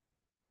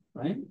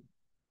 right?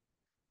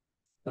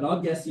 But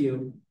I'll guess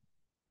we've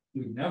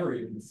never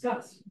even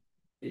discussed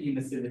the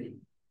emissivity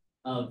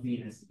of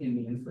Venus in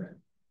the infrared.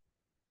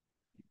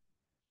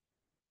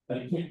 But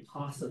it can't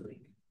possibly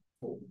be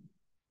full,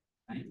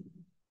 right?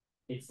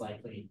 It's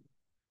likely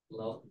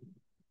low.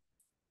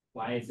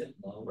 Why is it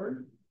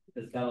lower?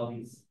 Because it's got all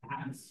these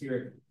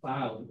atmospheric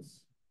clouds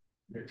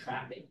that are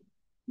trapping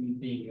and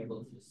being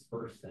able to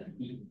disperse that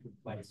heat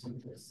by a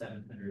temperature of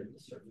 700 at the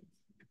surface.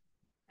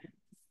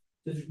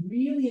 So it's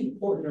really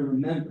important to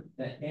remember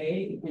that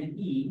A and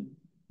E,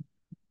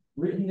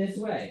 written this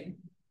way,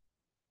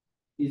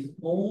 is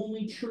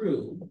only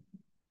true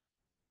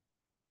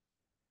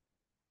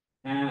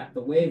at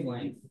the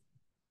wavelength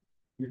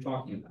you're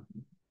talking about.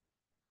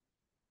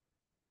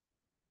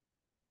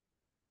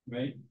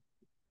 Right?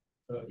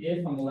 So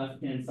if on the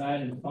left-hand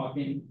side I'm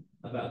talking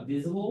about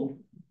visible,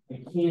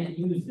 I can't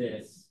use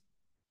this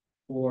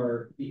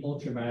for the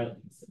ultraviolet.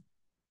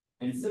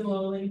 And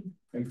similarly,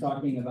 I'm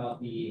talking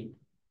about the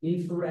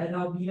infrared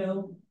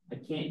albedo. I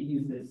can't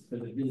use this for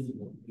the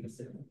visible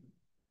emissivity.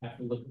 I have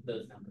to look at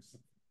those numbers.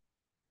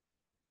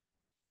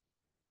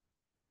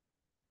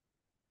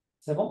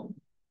 Simple?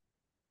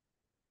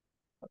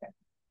 Okay.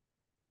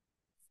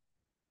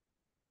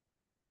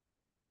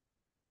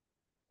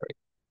 Great.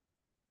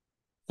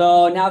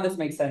 So now this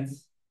makes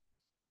sense.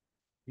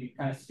 It's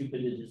kind of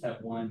stupid to just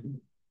have one,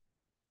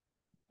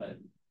 but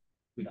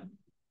we don't.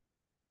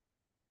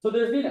 So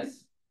there's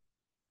Venus.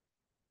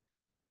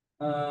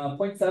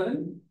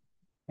 0.7,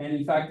 and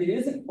in fact, it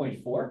isn't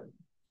 0.4.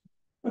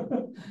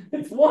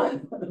 It's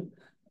 1.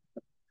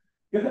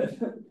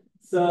 Good.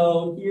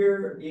 So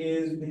here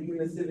is the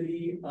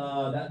emissivity.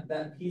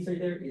 That piece right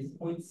there is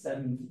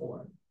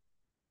 0.74.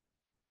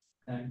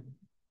 Okay.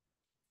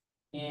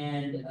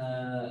 And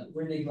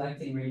we're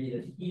neglecting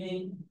radiative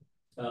heating,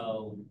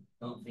 so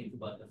don't think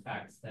about the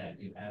facts that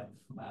you have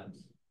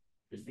clouds.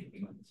 Just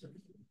thinking about the surface.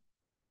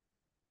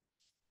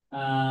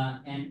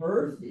 And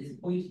Earth is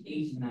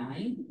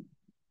 0.89.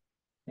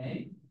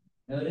 Okay.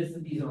 Notice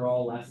that these are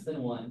all less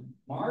than 1.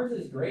 Mars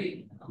is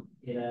great.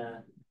 It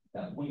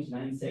got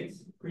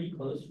 0.96, pretty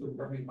close to a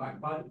perfect black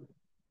body.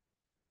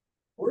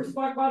 Worst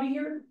black body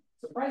here,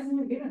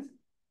 surprisingly, Venus.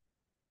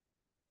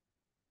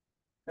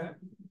 Okay.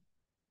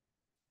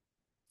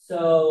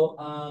 So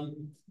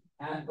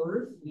at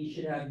Earth, we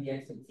should have the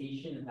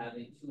expectation of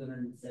having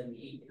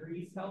 278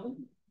 degrees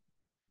Kelvin,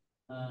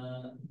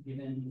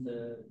 given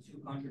the two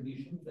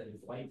contributions, that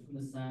is light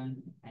from the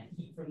sun and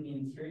heat from the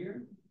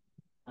interior.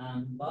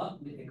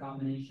 But with a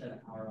combination of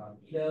our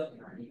albedo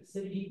and our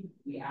emissivity,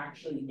 we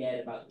actually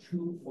get about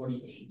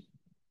 248.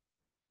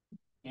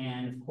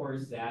 And of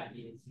course, that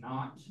is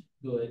not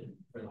good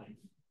for life.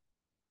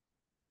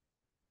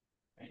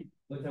 Right?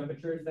 What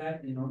temperature is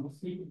that in normal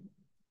speed?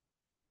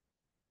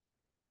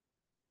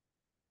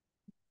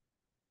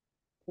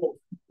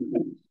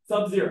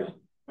 Sub-zero,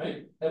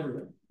 right?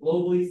 Everywhere.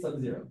 Globally,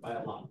 sub-zero by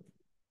a lot.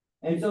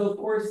 And so, of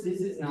course, this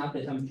is not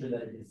the temperature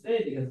that it is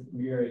today because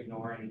we are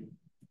ignoring.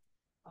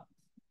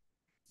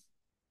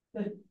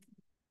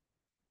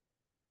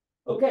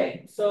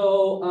 Okay,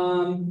 so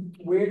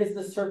where does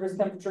the surface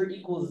temperature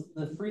equals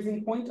the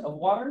freezing point of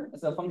water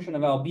as a function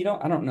of albedo?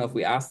 I don't know if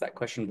we asked that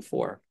question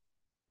before.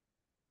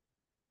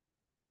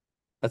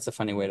 That's a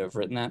funny way to have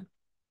written that.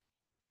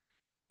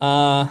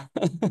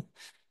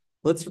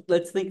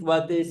 Let's think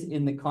about this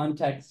in the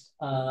context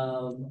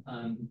of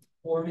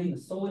forming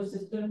the solar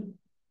system.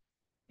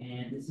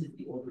 And this is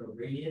the orbital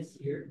radius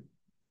here.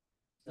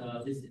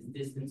 So this is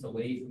distance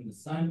away from the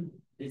sun.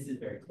 This is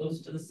very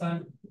close to the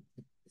sun.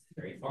 This is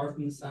very far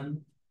from the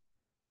sun.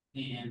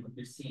 And what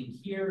you're seeing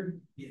here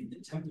is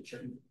the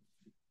temperature.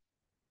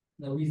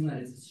 The reason that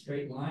it's a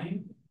straight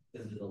line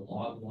is it's a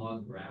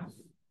log graph,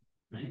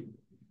 right?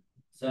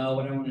 So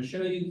what I want to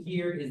show you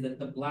here is that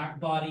the black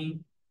body,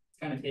 it's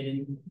kind of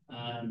hidden,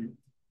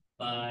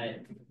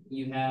 but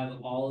you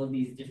have all of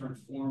these different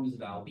forms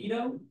of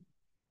albedo.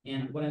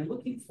 And what I'm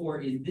looking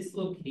for is this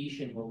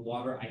location where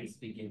water ice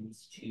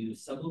begins to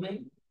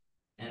sublimate,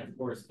 and of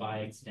course, by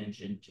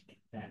extension, to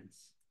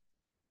condense.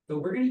 So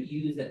we're going to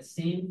use that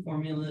same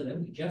formula that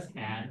we just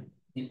had.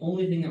 The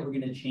only thing that we're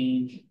going to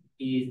change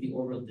is the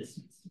orbital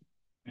distance,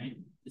 right?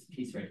 This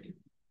piece right here.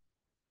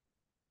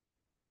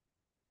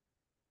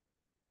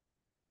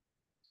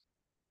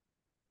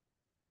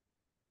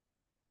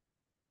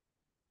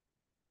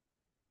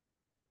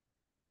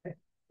 Okay.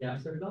 Yeah,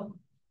 sure, go.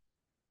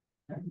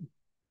 Okay.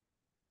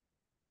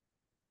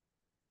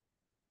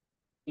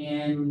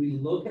 And when we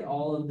look at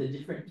all of the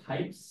different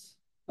types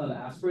of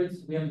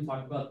asteroids, we haven't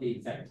talked about the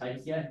exact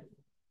types yet.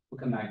 We'll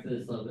come back to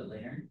this a little bit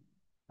later.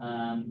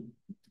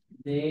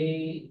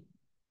 They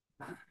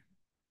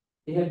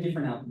have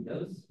different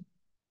albedos.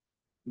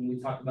 When we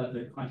talk about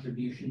their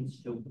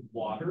contributions to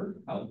water,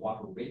 how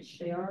water rich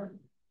they are,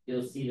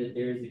 you'll see that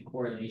there is a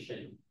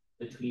correlation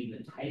between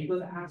the type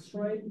of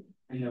asteroid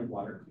and their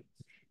water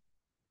composition.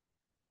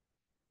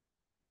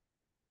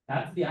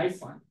 That's the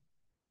ice line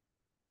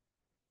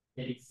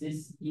that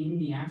exists in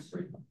the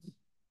asteroid belt.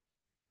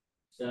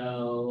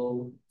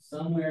 So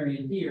somewhere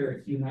in here,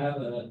 if you have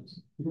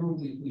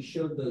we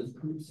showed those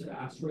groups of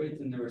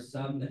asteroids, and there were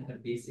some that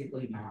have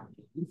basically not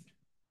moved.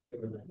 They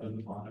were like on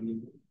the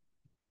bottom.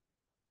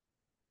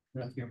 I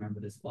don't know if you remember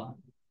this plot.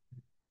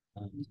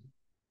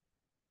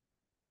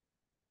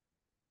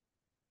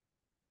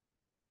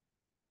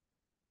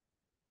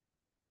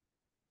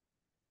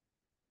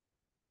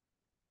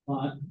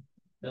 Plot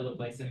that look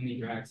like some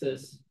major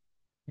axis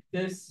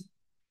like this,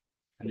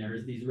 and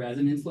there's these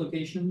resonance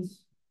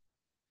locations.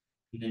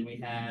 And then we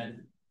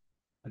had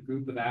a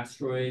group of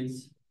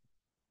asteroids,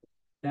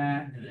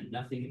 that, and then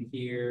nothing in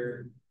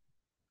here,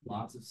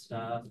 lots of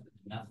stuff,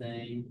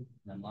 nothing,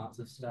 and then lots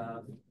of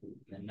stuff, and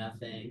then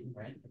nothing,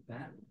 right, like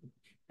that.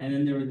 And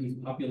then there were these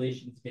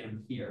populations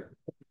down here.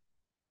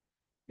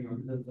 You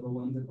remember those little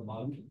ones at the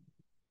bottom?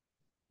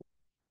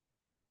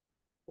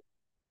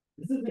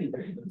 This isn't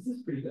great, but this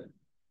is pretty good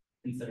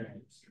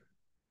considering it's true.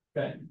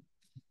 Okay.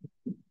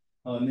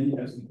 Oh, and then you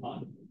have some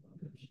pond.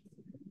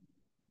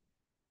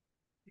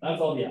 That's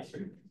all the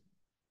asteroids.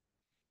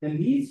 And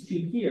these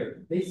two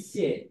here, they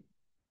sit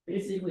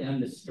basically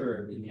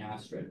undisturbed in the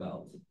asteroid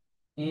belt.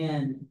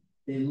 And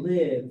they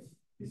live,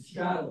 they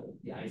straddle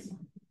the ice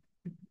line.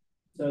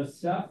 So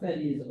stuff that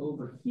is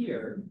over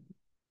here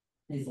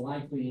is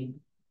likely,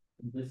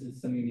 this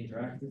is some major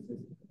axis, this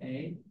is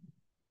A,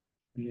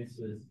 and this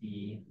was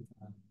the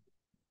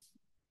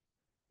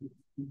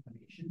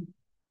information.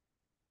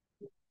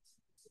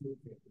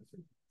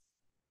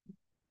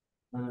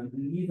 And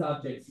these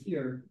objects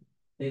here,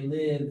 they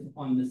live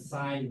on the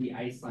side of the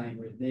ice line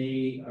where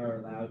they are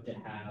allowed to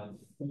have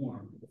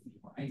form with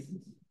more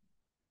ices.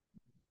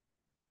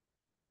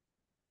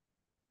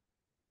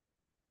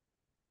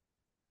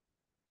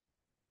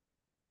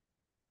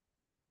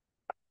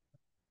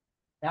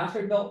 The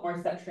asteroid belt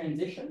marks that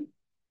transition.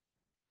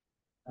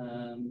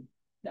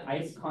 The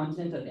ice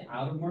content of the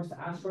outermost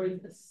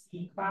asteroids, the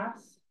C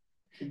class,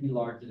 should be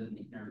larger than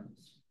the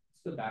innermost.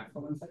 Let's go back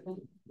for 1 second.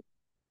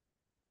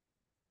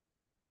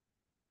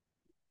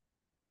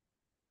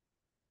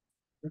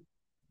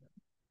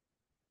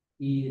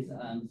 Is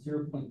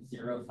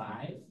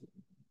 0.05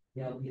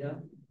 the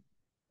albedo.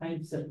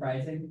 Kind of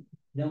surprising.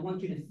 I don't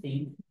want you to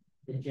think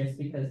that just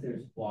because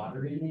there's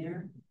water in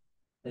there,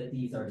 that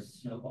these are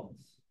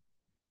snowballs.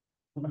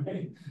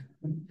 Right?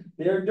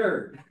 They're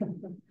dirt.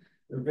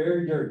 They're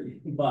very dirty,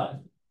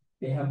 but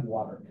they have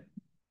water in it.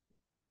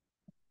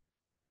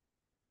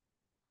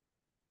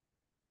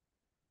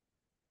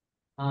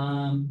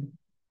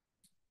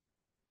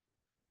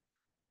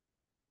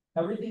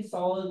 Everything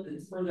solid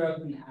that's further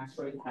up in the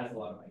asteroid has a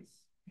lot of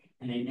ice.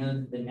 And I know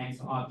that the next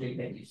object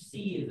that you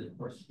see is, of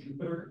course,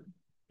 Jupiter.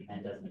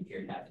 And doesn't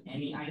appear to have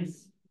any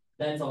ice.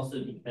 That's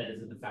also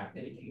because of the fact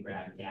that it can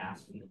grab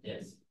gas from the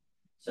disk.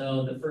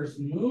 So the first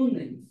moon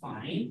that you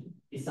find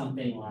is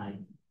something like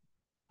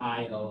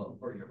Io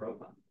or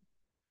Europa.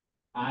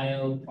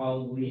 Io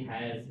probably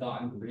has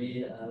gotten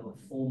rid of a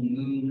full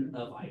moon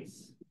of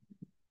ice,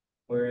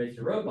 whereas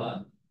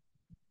Europa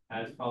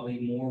has probably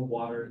more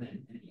water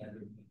than any other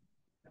moon.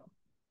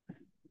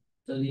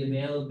 So the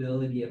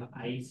availability of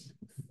ice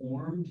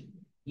formed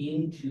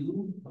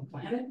into a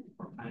planet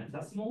or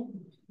planetesimal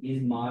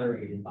is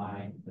moderated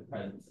by the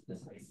presence of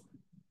this ice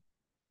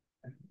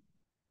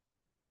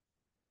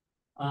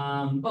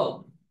line.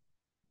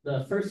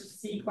 The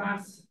first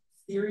C-class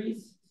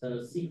series.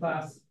 So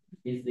C-class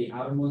is the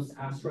outermost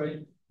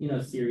asteroid. You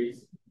know,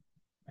 Ceres,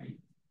 right?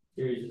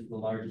 Ceres is the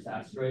largest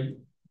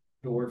asteroid,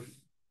 dwarf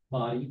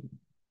body.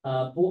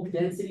 Bulk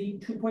density,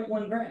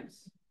 2.1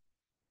 grams.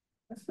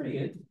 That's pretty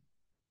good.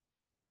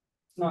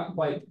 It's not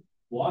quite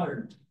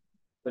water,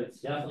 but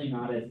it's definitely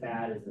not as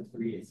bad as the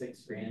 3 to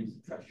 6 grams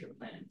of terrestrial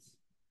planets.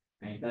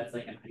 Right? That's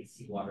like an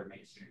icy water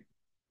mixture.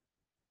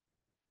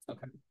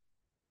 Okay.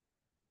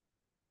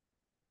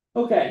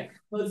 Okay,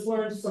 let's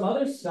learn some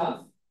other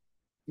stuff.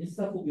 This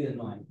stuff will be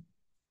annoying.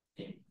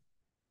 Okay.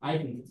 I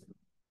think it's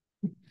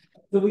annoying.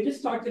 So we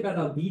just talked about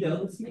albedo.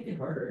 Let's make it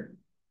harder.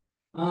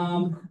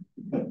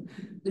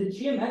 The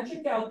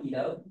geometric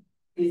albedo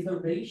is the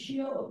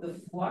ratio of the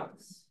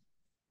flux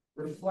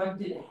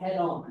reflected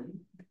head-on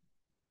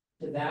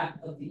to that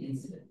of the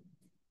incident.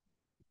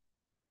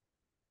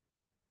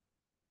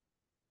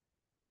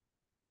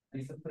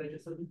 Any stuff that I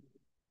just said?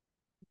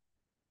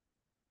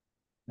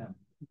 No.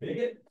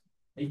 Bigot?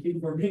 Thank you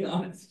for being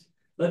honest.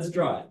 Let's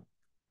draw it.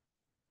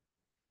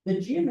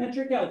 The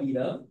geometric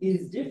albedo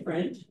is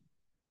different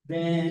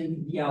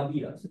than the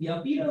albedo. So the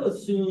albedo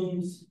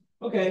assumes,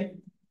 okay,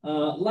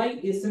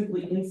 light is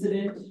simply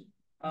incident,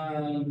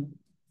 on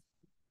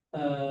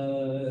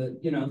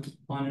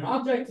an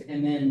object,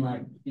 and then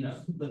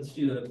let's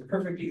do a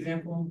perfect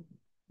example.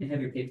 You have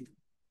your paper.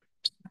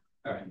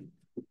 All right.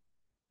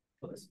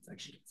 Well, this is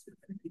actually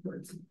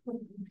words.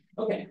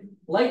 Okay,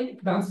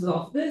 light bounces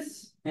off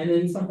this, and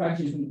then some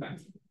fractions from the back.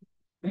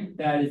 Right?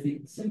 That is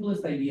the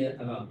simplest idea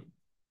about it.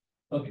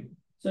 Okay,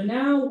 so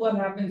now what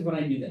happens when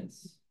I do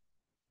this?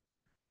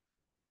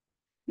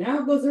 Now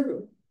it goes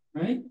everywhere,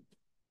 right?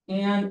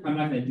 And I'm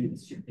not going to do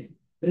this to your paper.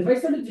 But if I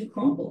started to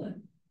crumple it,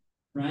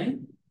 right,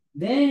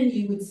 then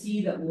you would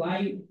see that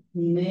light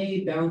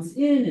may bounce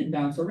in and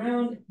bounce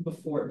around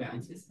before it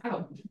bounces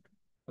out.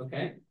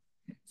 Okay,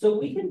 so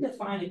we can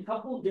define a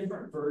couple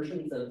different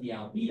versions of the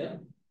albedo.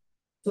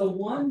 So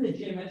one, the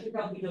geometric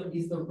albedo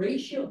is the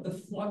ratio of the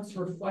flux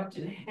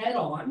reflected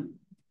head-on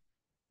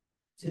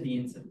to the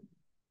incident.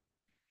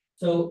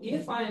 So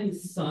if I'm the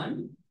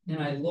sun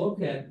and I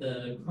look at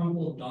the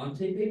crumpled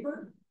Dante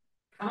paper,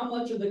 how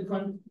much of the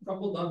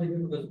crumpled Dante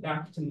paper goes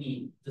back to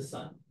me, the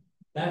sun?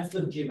 That's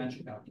the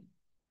geometric albedo.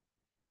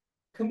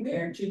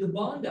 Compared to the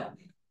bond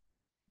albedo,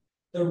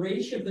 the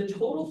ratio of the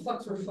total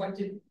flux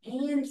reflected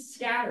and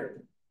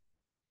scattered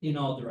in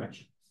all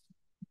directions.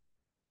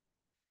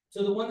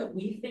 So the one that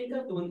we think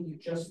of, the one that you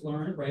just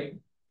learned, right?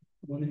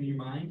 The one in your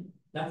mind,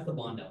 that's the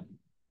bond albedo.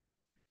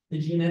 The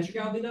geometric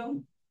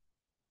albedo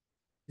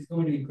is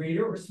going to be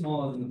greater or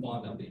smaller than the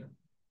bond albedo.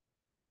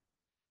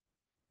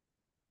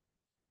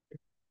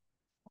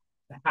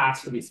 It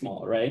has to be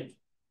smaller, right?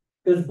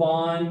 Because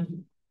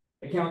bond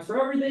accounts for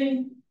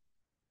everything.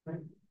 Right?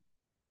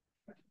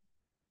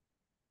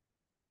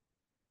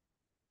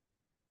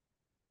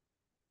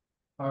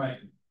 All right.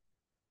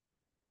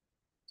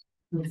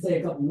 Let's say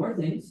a couple more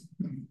things.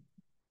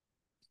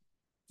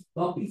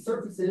 Bumpy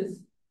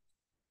surfaces,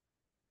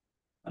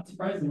 not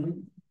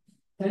surprisingly,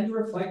 tend to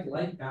reflect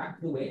light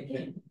back the way it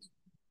came.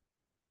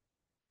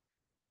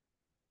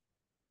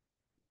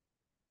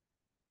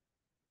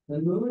 The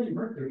moon and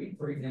Mercury,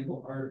 for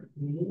example, are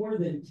more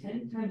than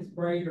 10 times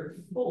brighter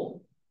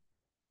full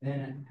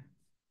than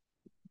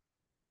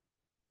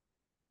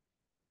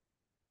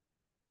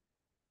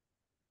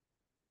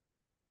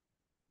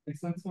makes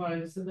sense what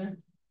I just said there?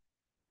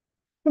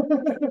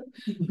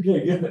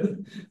 Okay,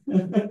 good.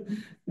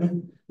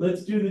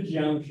 Let's do the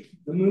geometry.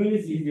 The moon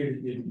is easier to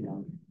do the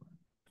geometry.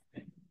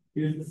 Okay.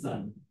 Here's the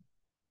sun.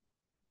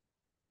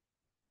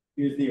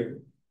 Here's the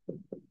earth.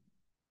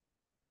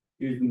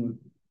 Here's the moon.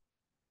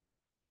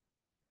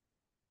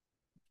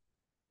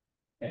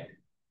 Okay.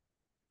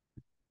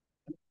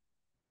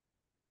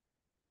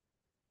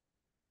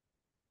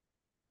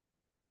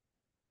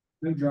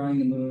 I'm drawing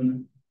the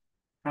moon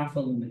half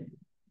illuminated.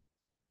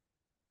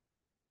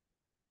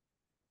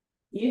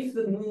 If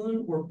the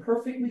moon were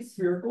perfectly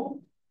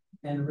spherical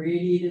and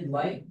radiated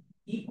light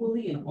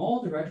equally in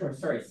all directions, or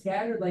sorry,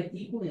 scattered light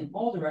equally in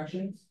all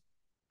directions,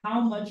 how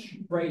much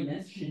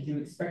brightness should you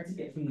expect to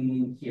get from the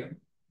moon here?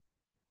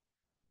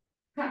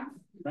 Half,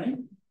 right?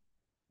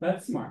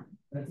 That's smart.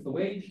 That's the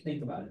way you should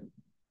think about it.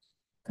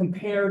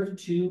 Compared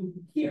to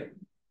here,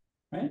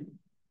 right?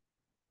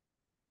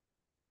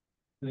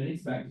 We'd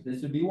expect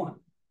this would be 1.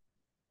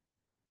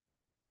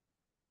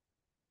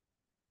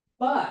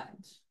 But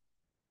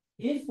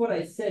if what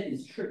I said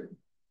is true,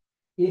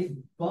 if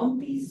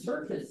bumpy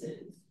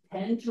surfaces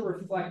tend to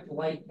reflect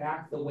light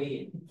back the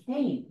way it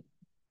came,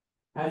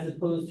 as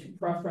opposed to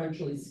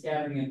preferentially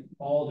scattering in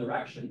all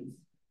directions,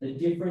 the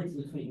difference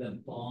between the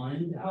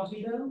bond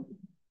albedo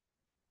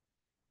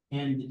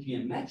and the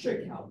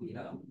geometric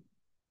albedo,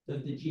 so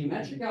if the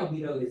geometric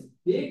albedo is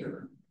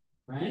bigger,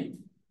 right,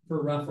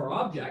 for rougher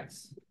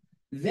objects,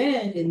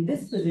 then in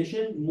this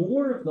position,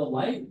 more of the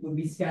light would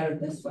be scattered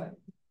this way.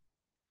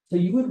 So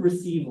you would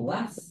receive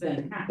less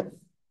than half.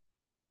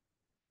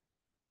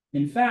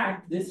 In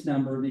fact, this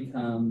number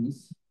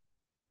becomes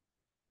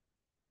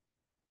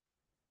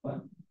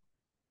what?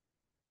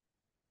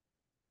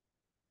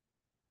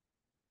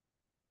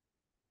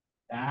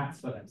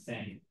 That's what I'm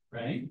saying,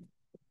 right?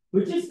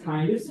 Which is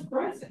kind of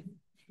surprising,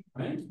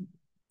 right?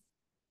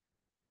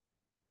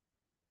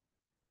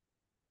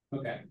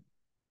 Okay.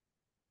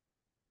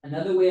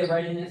 Another way of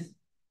writing this,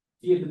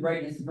 you have the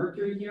brightness of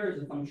Mercury here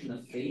as a function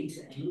of phase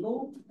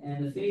angle,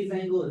 and the phase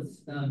angle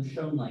is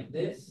shown like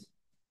this.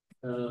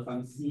 So if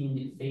I'm seeing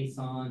it face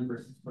on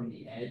versus from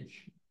the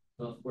edge,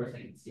 so of course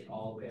I can see it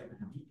all the way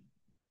around.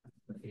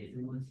 That's the phase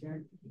angle is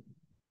here.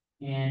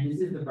 And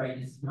this is the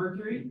brightness of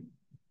Mercury.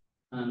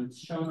 It's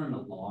shown on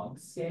a log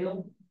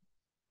scale.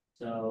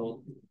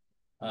 So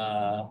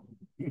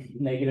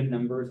negative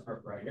numbers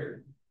are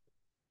brighter.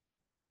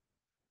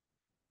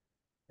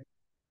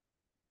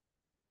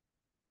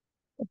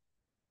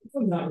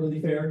 It's not really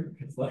fair.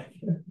 It's like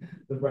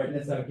the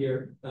brightness out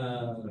here,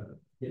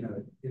 you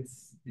know,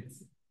 it's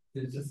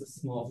just a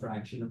small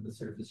fraction of the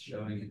surface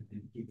showing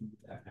and keeping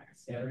that back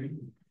scattering.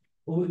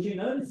 But what you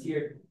notice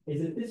here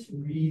is that this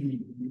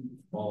really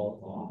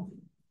falls off,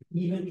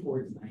 even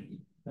towards 90.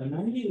 Now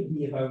 90 would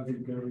be if I was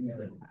going at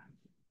a half,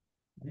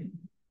 right?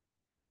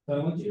 So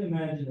I want you to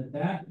imagine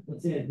that,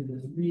 let's say I did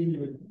this really,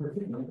 really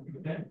perfectly,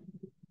 okay?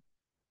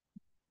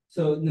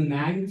 So in the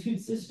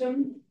magnitude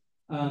system,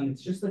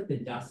 it's just like the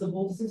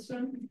decibel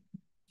system.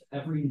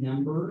 Every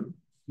number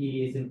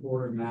is an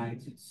order of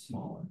magnitude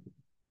smaller.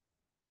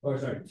 Or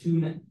sorry,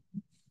 2.2,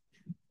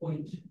 I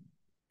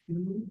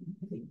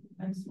think,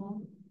 times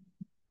smaller.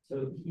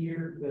 So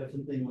here we have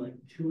something like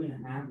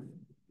 2.5.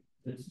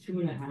 That's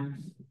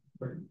 2.5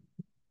 or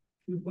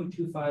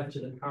 2.25 to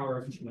the power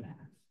of 2.5.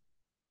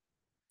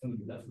 And we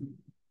do that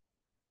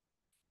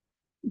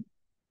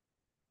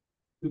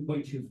from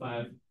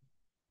 2.25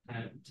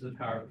 to the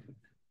power of 2.5.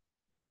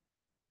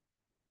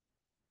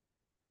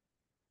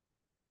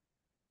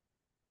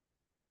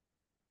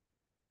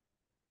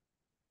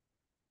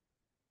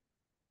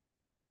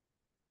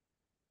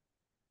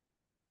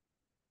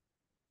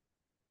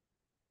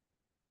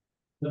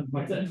 Doesn't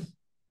make sense.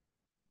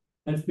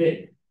 That's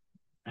big,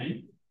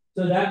 right?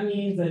 So that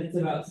means that it's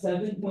about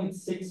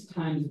 7.6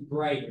 times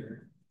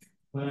brighter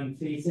when I'm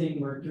facing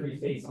Mercury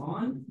face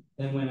on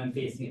than when I'm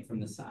facing it from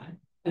the side.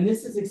 And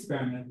this is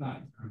experiment,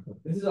 not experimental.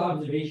 This is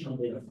observational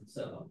data from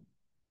SOHO.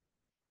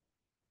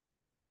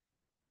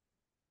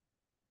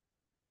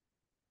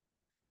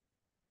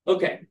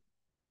 Okay.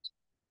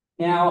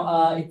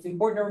 Now, it's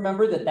important to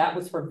remember that that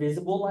was for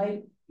visible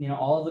light. You know,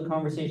 all of the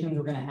conversations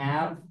we're going to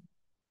have,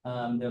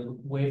 they're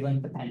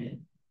wavelength dependent.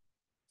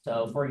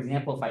 So, for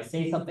example, if I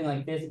say something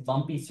like this,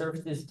 bumpy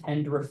surfaces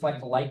tend to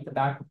reflect light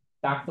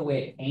back the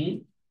way it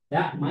came.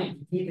 That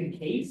might be the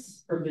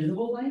case for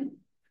visible light,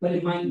 but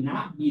it might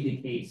not be the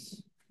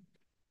case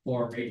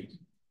for radio,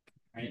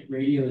 right?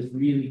 Radio is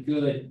really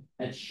good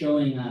at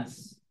showing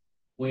us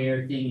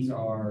where things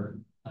are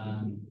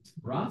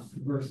rough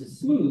versus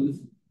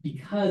smooth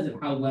because of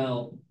how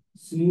well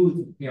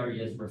smooth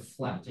areas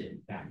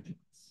reflected back to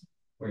us,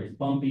 whereas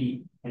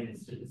bumpy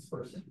tends to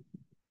disperse it,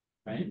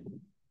 right?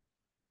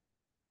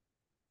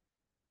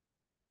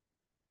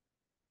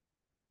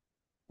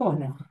 Oh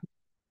no.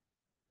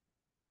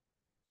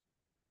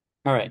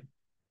 All right.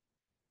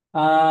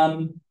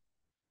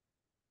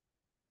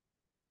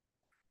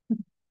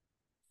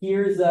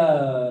 Here's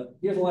a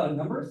lot of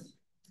numbers.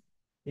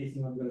 In case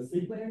you want to go to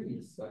sleep later, you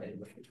just go ahead and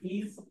look at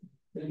these.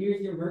 So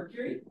here's your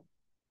mercury,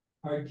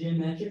 our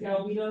geometric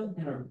albedo,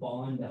 and our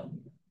bond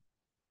albedo.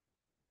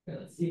 Okay,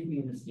 let's see if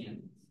we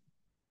understand this.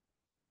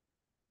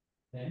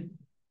 Okay.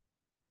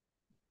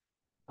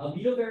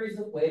 Albedo varies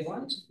with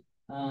wavelength.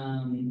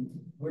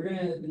 We're going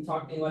to be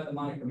talking about the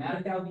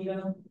monochromatic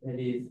albedo. That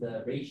is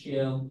the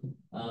ratio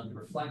of the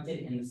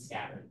reflected and the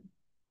scattered.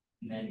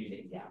 And then you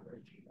take the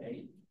average,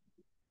 right?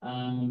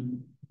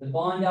 The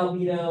bond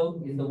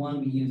albedo is the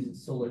one we use in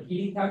solar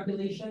heating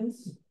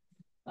calculations.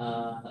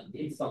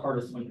 It's the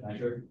hardest one to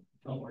measure.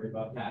 Don't worry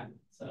about that.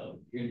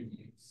 So you're going to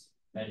use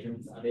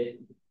measurements of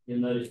it. You'll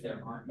notice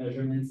there aren't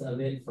measurements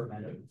of it for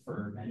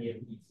many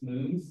of these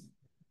moons,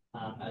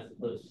 as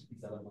opposed to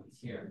these other ones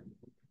here.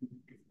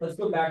 Let's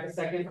go back a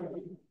second.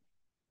 Let's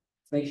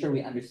make sure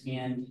we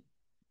understand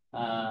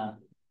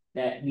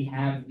that we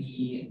have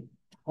the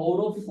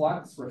total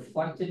flux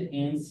reflected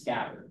and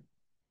scattered,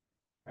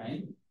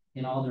 right,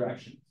 in all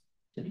directions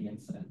to the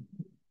incident.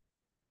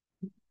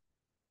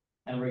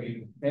 And we're going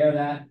to compare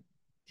that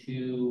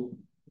to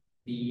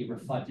the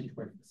reflected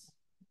towards the sun.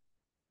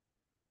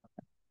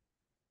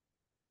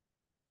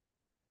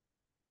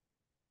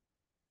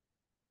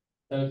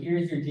 So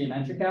here's your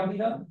geometric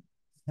albedo.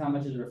 How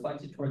much is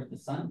reflected towards the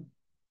sun.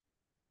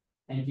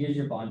 And here's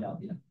your bond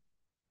albedo.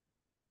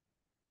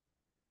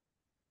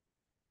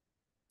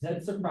 Is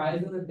that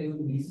surprising that they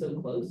would be so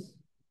close?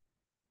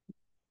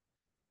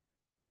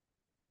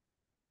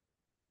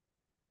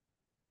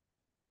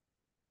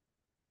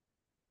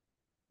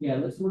 Yeah,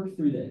 let's work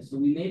through this. So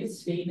we made a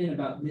statement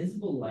about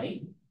visible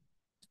light,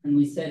 and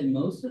we said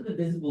most of the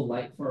visible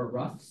light for a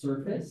rough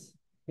surface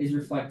is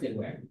reflected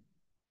where?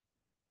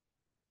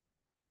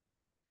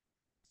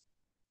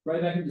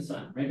 Right back at the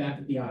sun, right back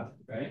at the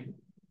object, right?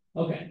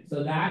 Okay,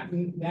 so that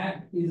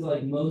is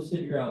like most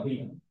of your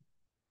albedo.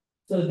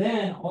 So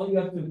then all you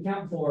have to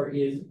account for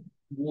is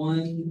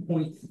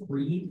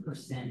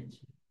 1.3%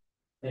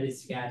 that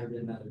is scattered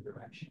in other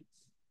directions.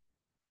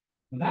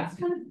 And that's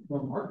kind of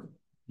remarkable,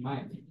 in my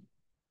opinion,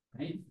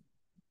 right?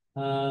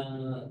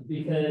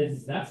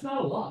 Because that's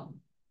not a lot.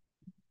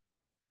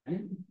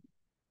 Right?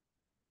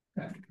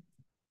 Okay.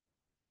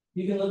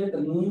 You can look at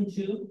the moon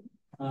too.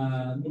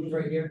 Moon's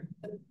right here.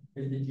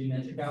 There's the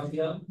geometric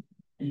albedo.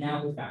 And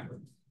now it's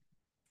backwards.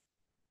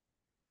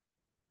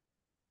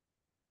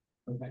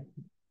 Okay.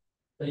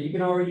 So you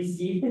can already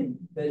see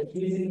that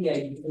using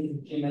the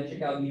geometric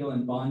albedo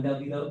and bond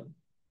albedo,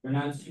 they're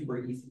not super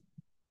easy.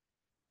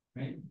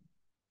 Right?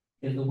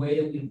 Because the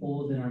way that we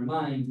hold in our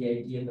mind the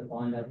idea of the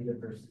bond albedo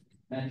versus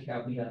geometric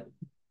albedo,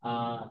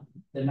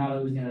 they're not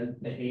always going to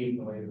behave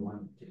the way we want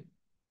them to.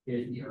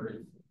 Here's the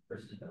Earth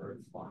versus the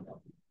Earth's bond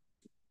albedo.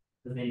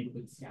 So they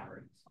include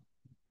scattering.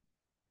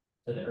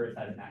 So the Earth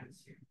has an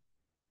atmosphere.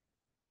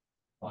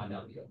 Bond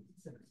albedo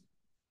considers.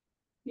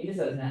 Venus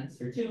has an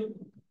atmosphere too,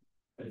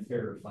 but it's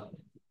very reflective.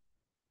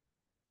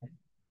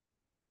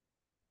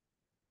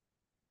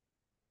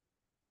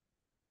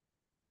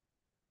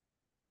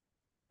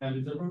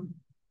 Okay.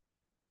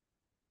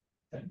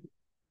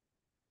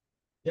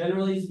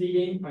 Generally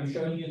speaking, I'm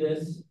showing you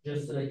this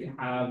just so that you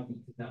have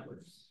these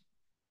numbers.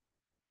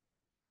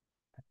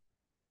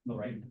 The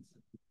right answer.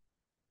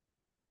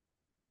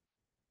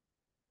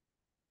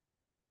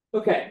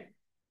 Okay.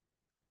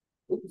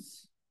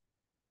 Oops.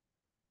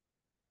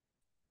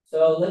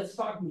 So let's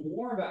talk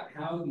more about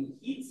how you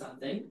heat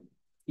something.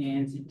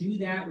 And to do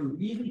that, we're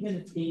really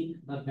going to think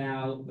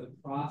about the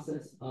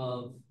process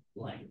of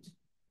light.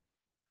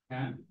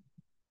 Okay.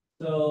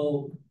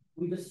 So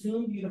we've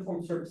assumed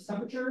uniform surface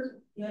temperature.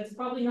 That's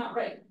probably not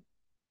right.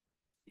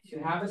 If you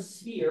have a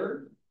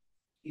sphere,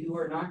 you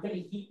are not going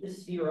to heat the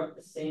sphere up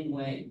the same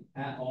way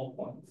at all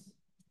points.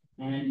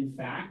 And in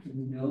fact,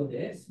 we know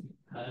this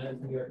because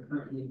we are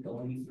currently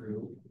going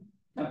through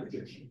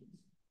temperature changes.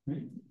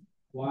 Right?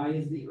 Why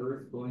is the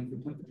Earth going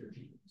through temperature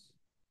changes?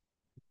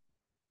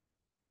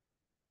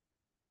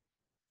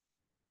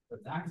 The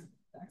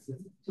axis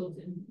is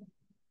tilted.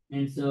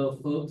 And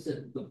so folks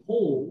at the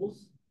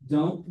poles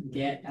don't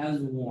get as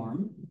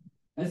warm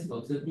as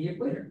folks at the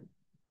equator.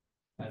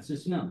 That's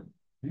just known.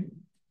 Right?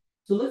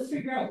 So let's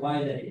figure out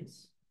why that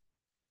is.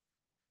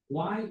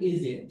 Why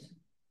is it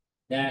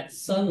that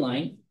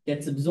sunlight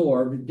gets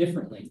absorbed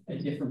differently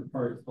at different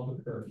parts of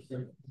the curved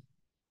surface?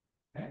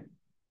 Okay.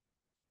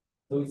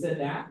 So we said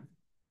that.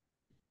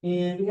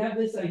 And we have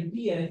this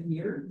idea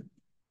here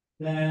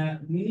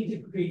that we need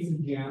to create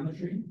some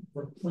geometry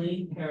for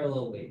plane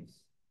parallel waves.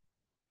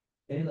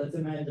 Okay, let's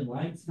imagine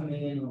light's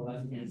coming in on the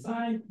left-hand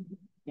side,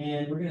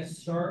 And we're going to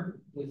start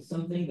with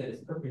something that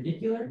is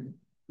perpendicular, and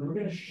we're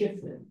going to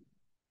shift it,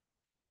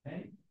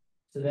 okay?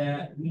 So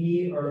that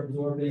we are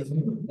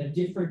absorbing a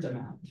different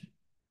amount.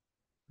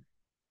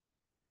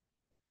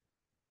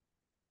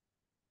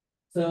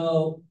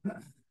 So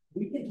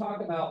we can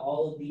talk about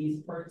all of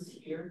these parts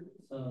here.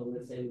 So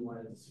let's say we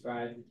want to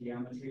describe the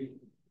geometry.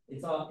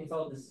 It's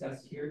all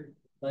discussed here.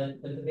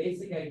 But the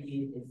basic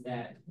idea is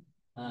that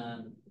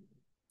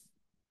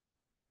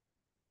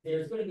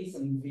there's going to be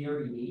some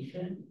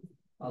variation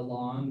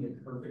along the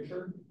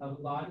curvature of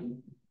a body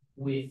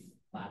with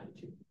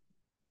latitude.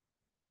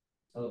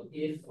 So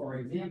if, for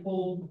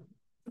example,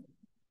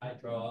 I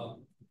draw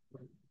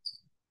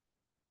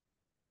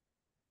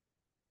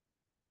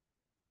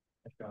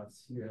a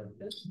sphere like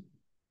this,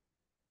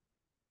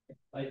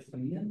 light's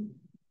coming in,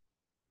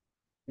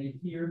 and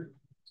here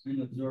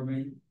I'm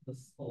absorbing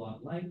a lot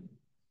of light.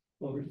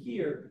 Over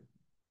here,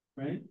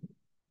 right,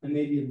 I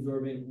may be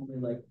absorbing only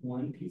like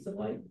one piece of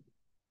light,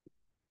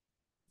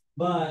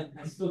 but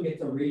I still get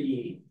to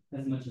radiate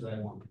as much as I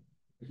want.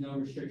 There's no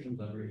restrictions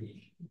on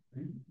radiation,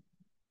 right?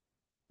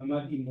 I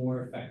might be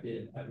more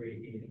effective at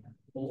radiating at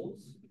the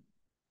poles,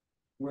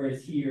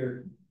 whereas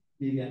here,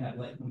 maybe I have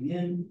light coming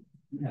in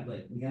and have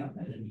light coming out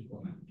at an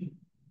equal amount.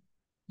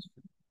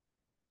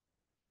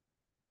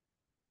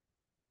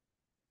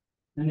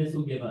 And this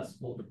will give us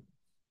polar.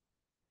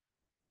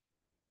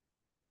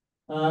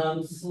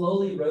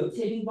 Slowly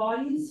rotating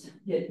bodies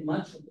get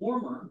much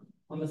warmer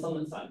on the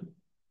sunlit side. Is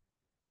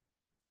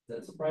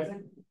that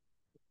surprising?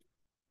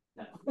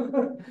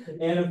 No.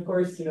 And of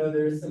course,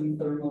 there's some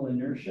thermal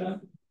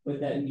inertia. What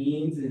that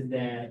means is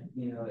that,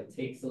 it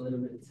takes a little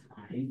bit of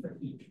time for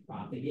heat to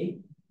propagate.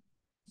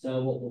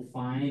 So what we'll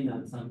find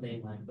on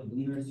something like the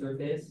lunar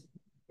surface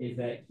is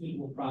that heat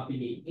will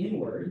propagate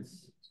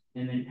inwards,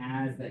 and then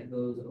as that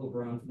goes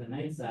over onto the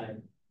night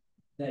side,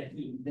 that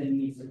heat then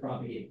needs to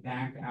propagate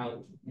back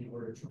out in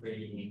order to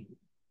radiate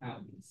out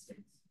into space.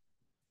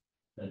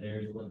 So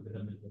there's a little bit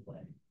of a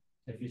delay.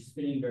 If you're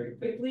spinning very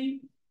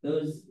quickly,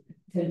 those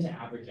tend to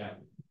average out.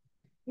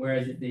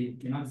 Whereas if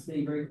you're not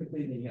spinning very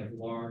quickly, then you have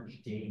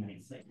large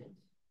day-night cycles.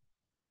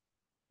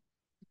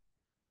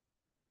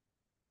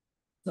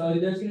 So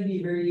there's going to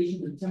be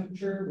variations of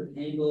temperature with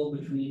angle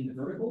between the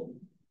vertical.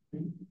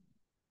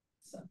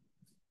 So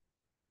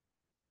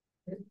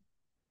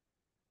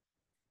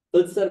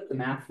let's set up the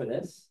math for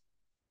this.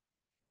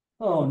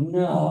 Oh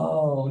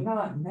no,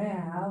 not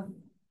math.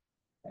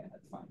 Okay,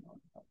 that's fine.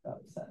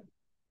 I'll set.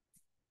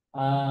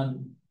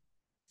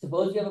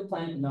 Suppose you have a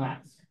planet with no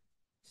atmosphere.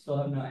 Still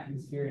have no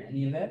atmosphere in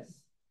any of this.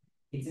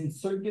 It's in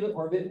circular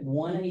orbit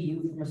 1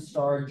 AU from a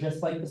star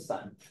just like the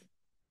sun.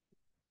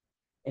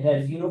 It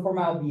has uniform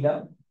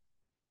albedo.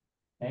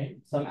 Okay,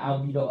 some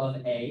albedo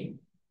of A.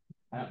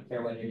 I don't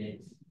care what it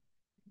is.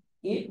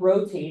 It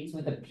rotates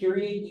with a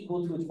period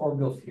equal to its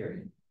orbital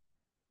period.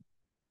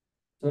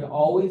 So it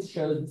always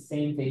shows the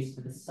same face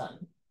to the sun.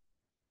 Does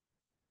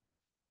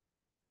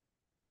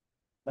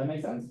that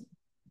make sense?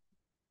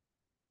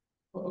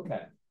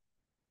 Okay.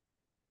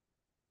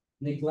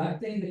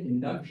 Neglecting the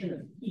conduction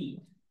of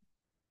heat,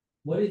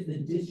 what is the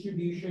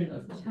distribution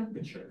of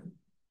temperature?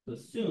 So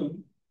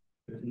assume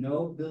there's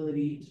no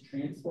ability to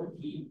transport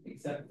heat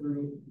except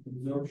through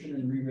absorption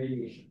and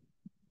re-radiation.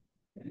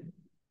 Okay.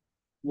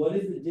 What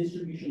is the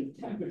distribution of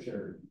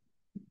temperature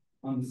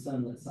on the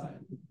sunlit side?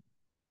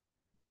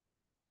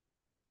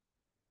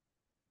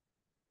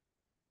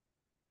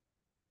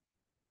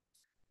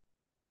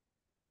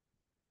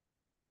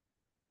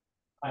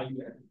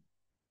 Higher,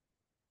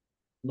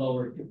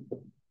 lower,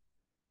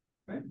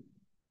 right?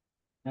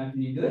 Now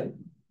can you do it?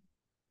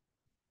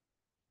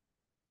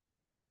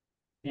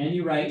 And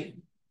you write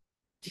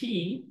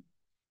T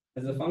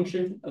as a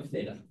function of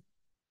theta.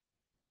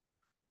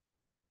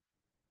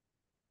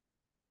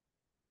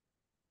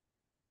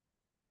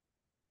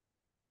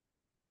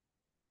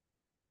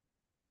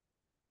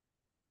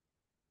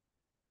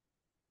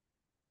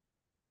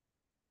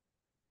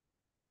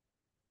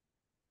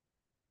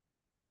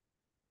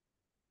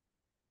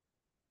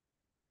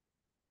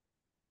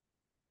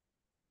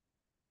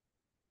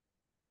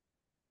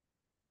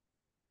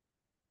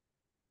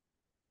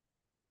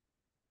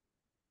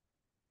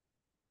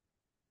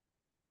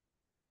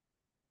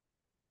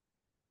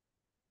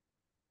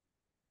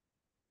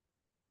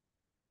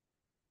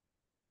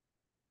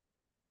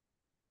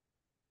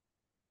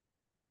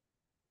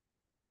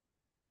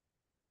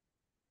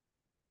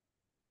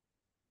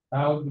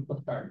 How would people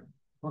start?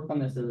 Work on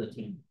this as a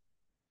team.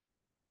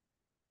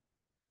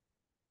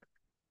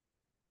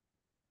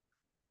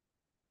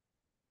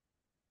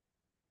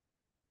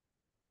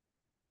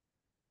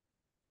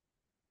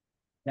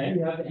 Okay,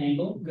 you have the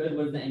angle. Good.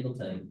 What does the angle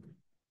tell you?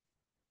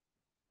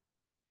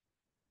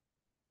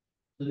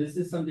 So this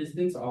is some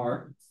distance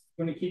r. It's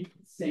going to keep it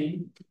the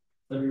same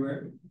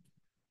everywhere.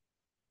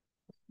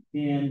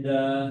 And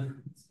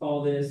let's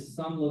call this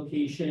some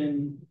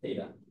location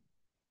theta.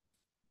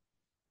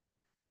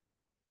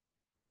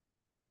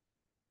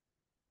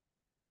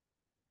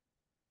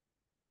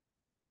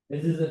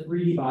 This is a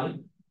 3D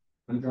body.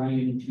 I'm drawing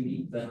it in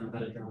 2D, but I don't know how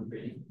to draw in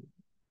 3D.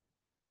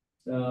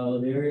 So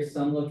there is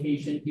some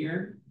location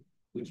here,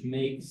 which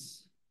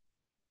makes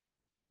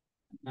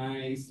a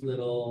nice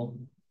little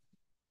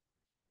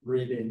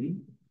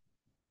ribbon.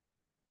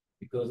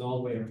 It goes all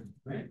the way around,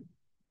 right?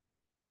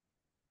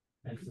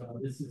 And so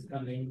this is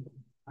coming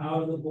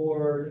out of the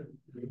board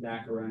and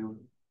back around.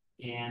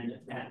 And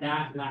at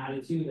that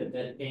latitude, at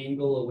that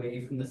angle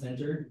away from the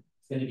center,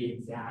 it's going to be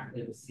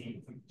exactly the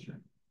same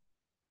temperature.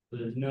 So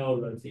there's no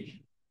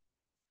rotation,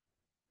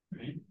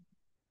 right?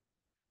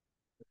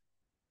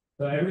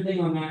 So everything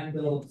on that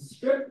little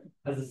strip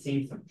has the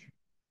same temperature.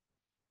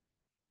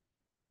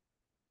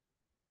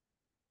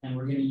 And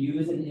we're going to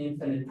use an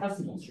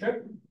infinitesimal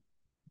strip,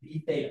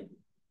 d theta.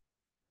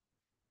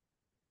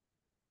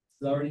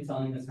 It's already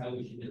telling us how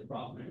we should do the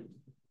problem, right?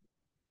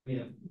 We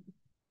have a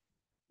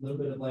little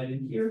bit of light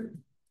in here.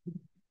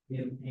 We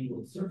have an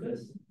angled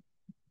surface.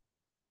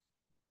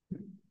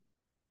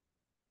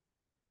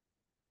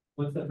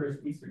 What's the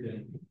first piece we're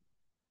doing?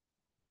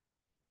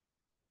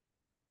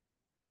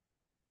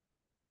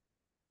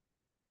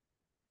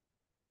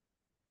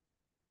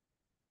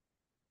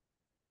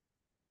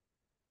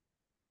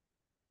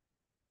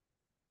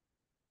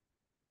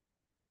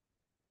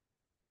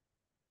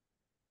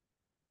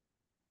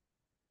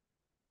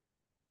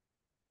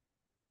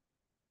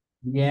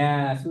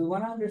 Yeah, so we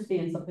want to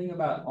understand something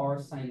about r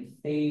sine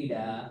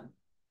theta.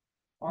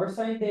 R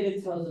sine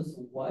theta tells us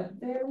what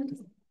there?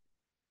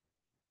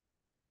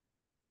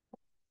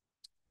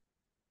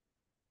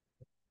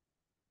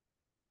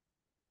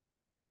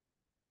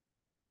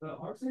 So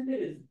r sine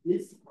theta is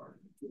this part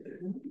here.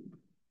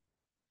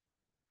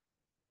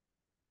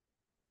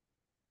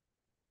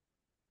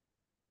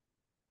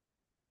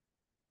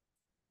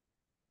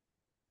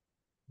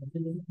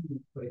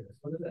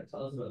 What does that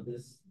tell us about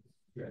this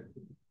strip?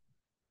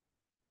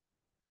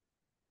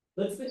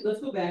 Let's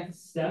go back a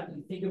step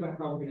and think about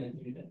how we're going to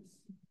do this.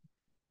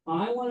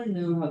 I want to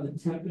know how the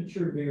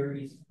temperature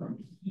varies from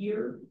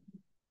here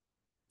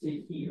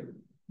to here.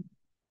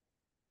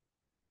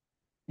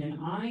 And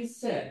I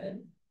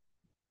said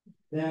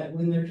that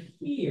when they're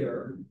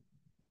here,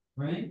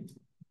 right,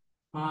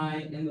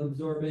 I am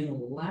absorbing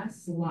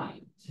less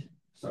light.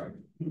 Sorry.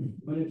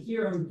 When I'm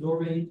here, I'm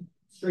absorbing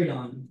straight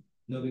on,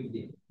 no big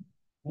deal.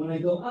 When I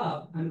go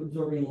up, I'm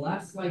absorbing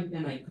less light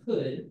than I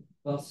could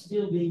while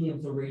still being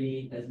able to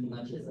radiate as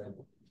much as I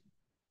want.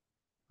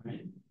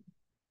 Right?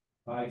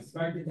 I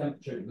expect the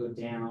temperature to go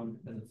down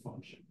as a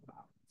function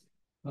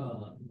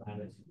of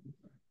latitude.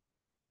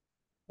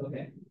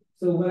 Okay.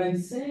 So what I'm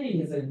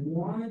saying is I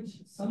want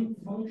some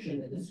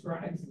function that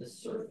describes the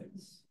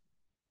surface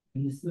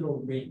in this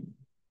little ring.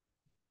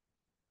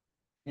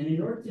 And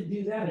in order to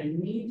do that, I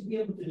need to be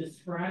able to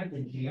describe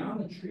the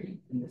geometry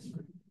in this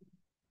ring.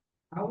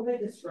 How would I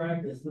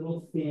describe this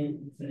little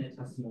thin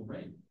infinitesimal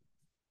ring?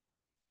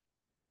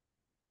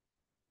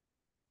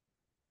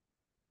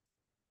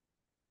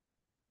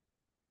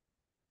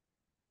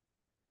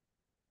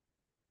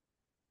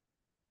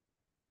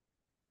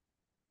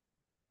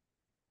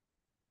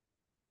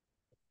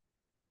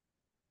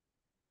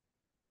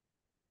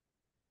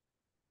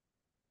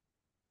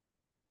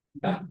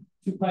 Yeah,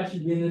 two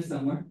questions in there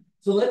somewhere.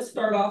 So let's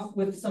start off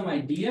with some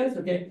ideas,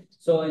 okay?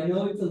 So I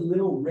know it's a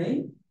little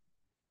ring.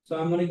 So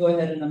I'm going to go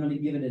ahead and I'm going to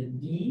give it a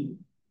D,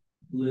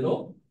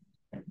 little.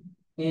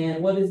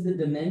 And what is the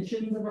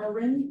dimensions of our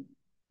ring?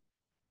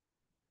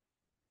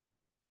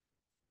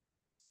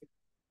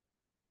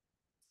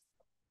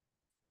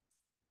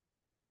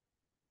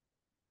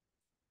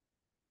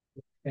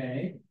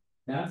 Okay,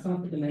 that's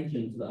not the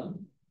dimensions though.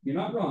 You're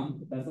not wrong,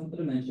 but that's not the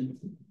dimensions.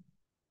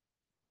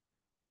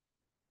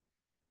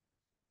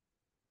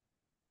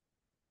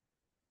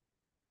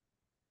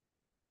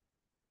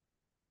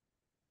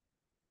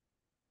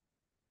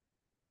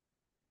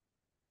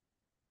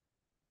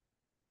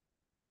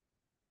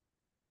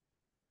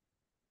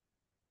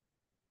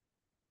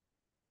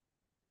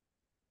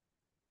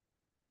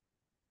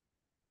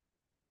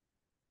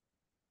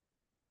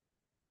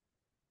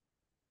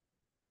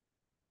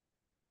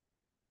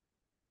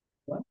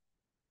 What?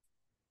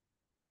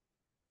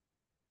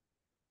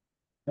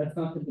 That's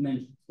not the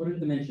dimensions. What are the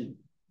dimensions?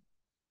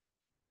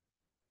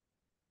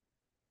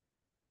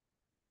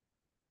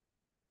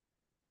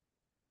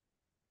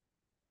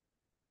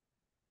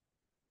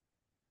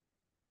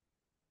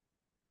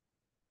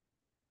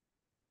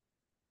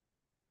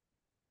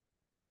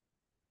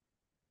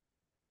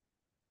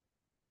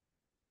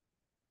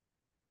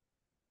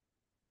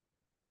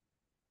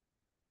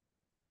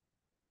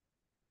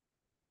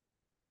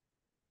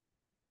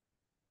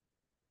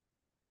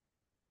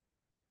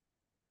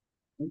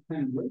 What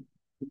kind of width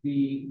would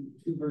be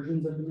two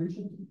versions of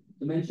dimensions?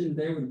 Dimensions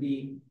there would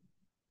be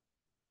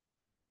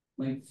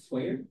length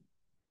squared.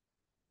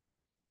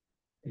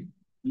 Okay.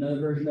 Another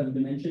version of a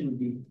dimension would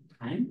be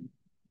time.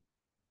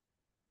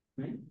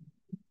 Right?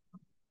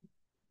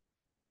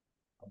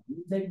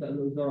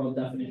 Those are all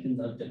definitions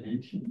of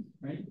dimension,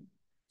 right?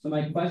 So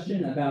my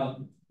question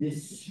about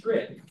this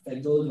strip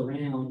that goes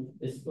around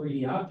this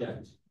 3D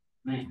object,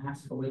 and I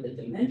ask for what the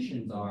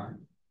dimensions are.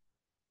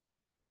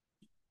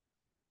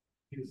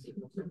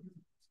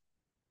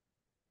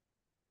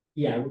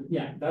 Yeah,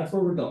 that's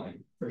where we're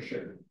going for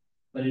sure.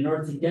 But in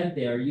order to get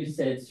there, you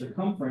said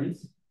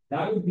circumference.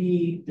 That would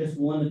be just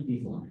one of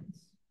these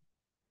lines,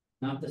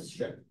 not the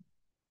strip.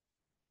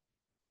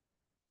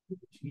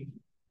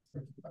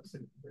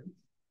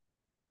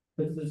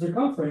 But the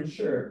circumference,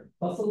 sure,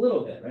 plus a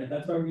little bit, right?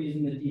 That's why we're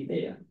using the d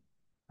theta.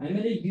 I'm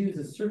going to use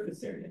a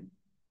surface area,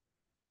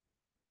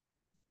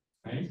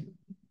 right?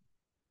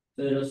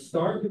 So it'll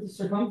start with the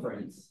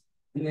circumference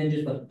and then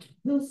just a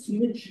little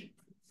smidge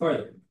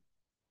farther,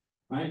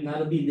 right? And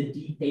that'll be the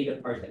d theta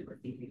part that we're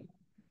thinking of.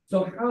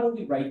 So how do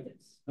we write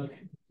this?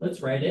 Okay,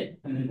 let's write it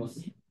and then we'll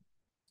see.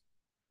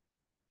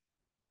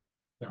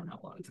 I don't have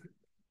a lot of time.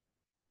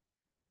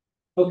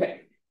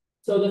 Okay,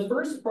 so the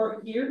first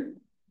part here,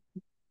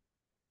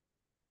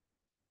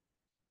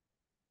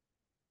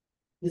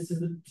 this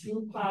is the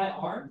 2 pi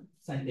r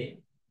sine theta.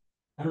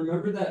 And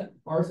remember that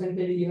r sine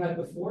theta you had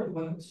before, the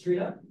one that was straight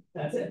up?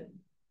 That's it.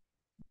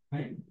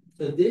 Right?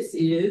 So this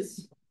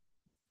is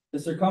the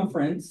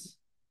circumference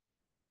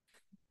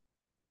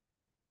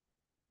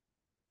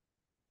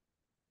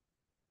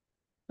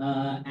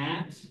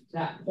at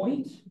that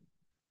point,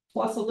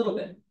 plus a little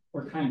bit,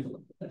 or times a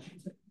little bit, I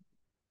should say.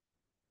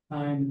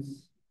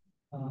 Times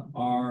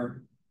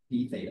r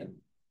d theta.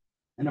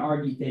 And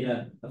r d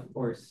theta, of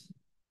course,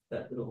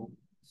 that little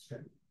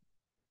strip.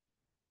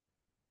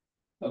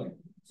 Okay,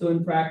 so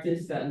in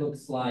practice, that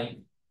looks like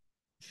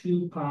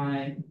 2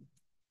 pi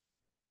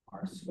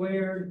r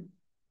squared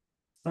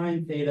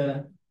sine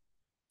theta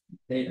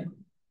theta.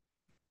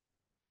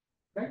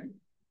 Okay.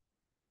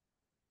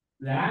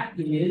 That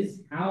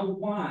is how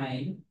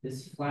wide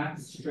this flat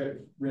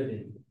strip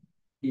ribbon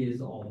is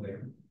all the way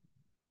around.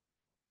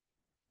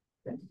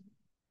 Okay.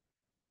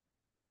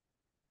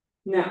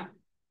 Now,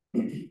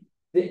 the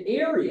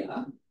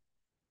area,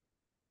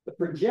 the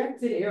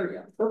projected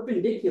area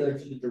perpendicular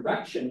to the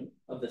direction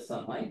of the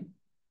sunlight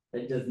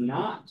that does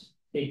not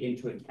take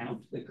into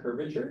account the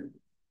curvature,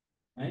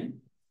 right?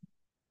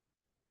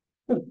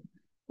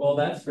 Well,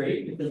 that's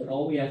great because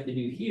all we have to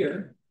do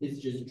here is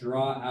just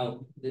draw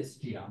out this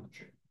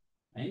geometry,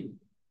 right?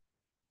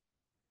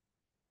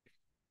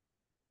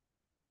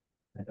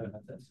 I don't know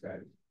if that's right.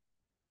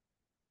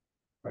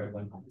 Probably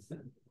 1 minus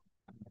 10.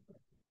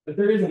 But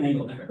there is an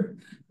angle there.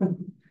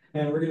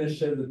 And we're going to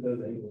show that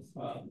those angles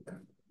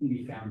can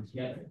be found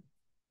together.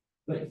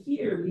 But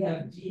here we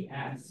have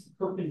ds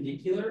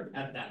perpendicular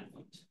at that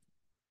point.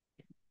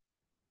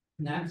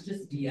 And that's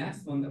just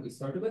ds, the one that we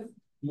started with,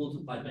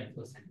 multiplied by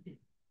cosine theta.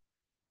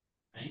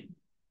 Right?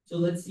 So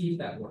let's see if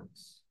that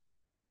works.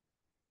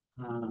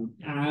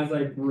 As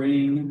I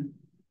bring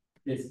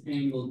this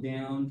angle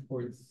down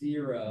towards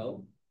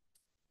 0,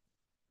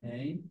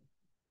 okay,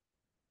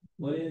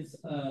 what is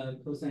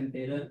cosine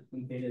theta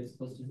when theta is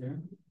close to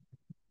 0?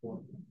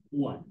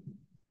 1.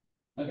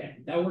 Okay,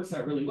 that works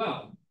out really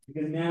well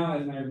because now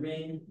as my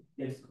ring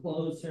gets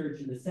closer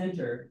to the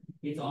center,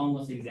 it's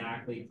almost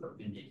exactly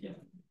perpendicular.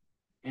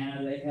 And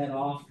as I head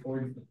off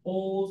towards the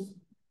poles,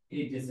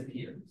 it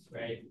disappears,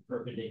 right?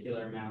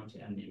 Perpendicular amount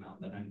and the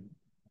amount that I'm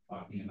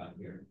talking about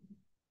here.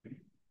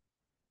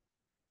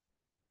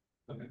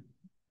 Okay.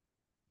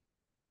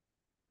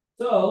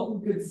 So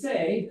we could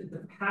say that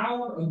the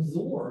power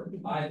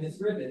absorbed by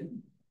this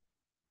ribbon,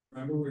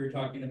 remember we were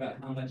talking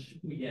about how much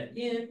we get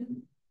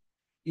in,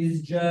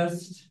 is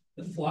just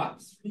the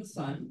flux from the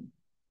sun.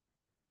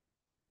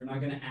 We're not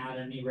going to add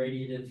any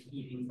radiative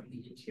heating from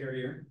the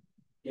interior.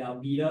 The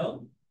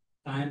albedo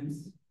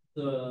times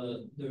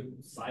the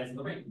size of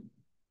the ring.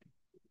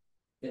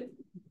 Good.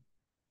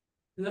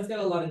 So that's got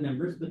a lot of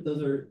numbers, but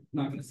those are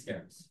not going to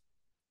scare us.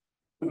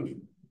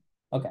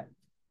 Okay.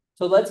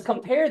 So let's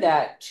compare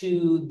that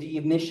to the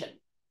emission.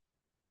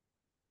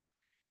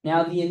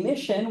 Now, the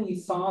emission we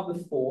saw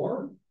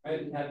before,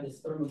 right? We have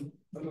this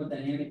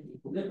thermodynamic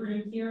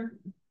equilibrium here.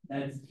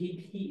 That's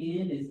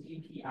dP in is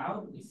dP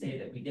out. We say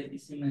that we get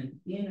this in as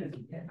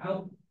we get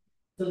out.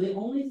 So the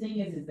only thing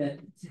is that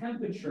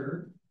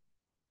temperature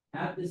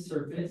at the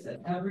surface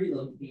at every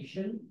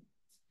location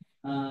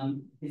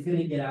is going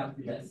to get out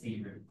through that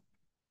same route.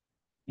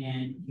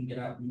 And it can get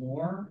out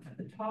more at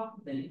the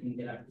top than it can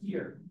get out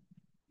here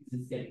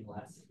because it's getting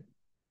less.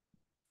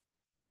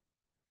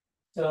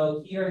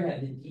 So here I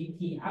have the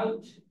dP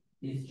out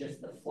is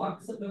just the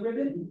flux of the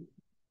ribbon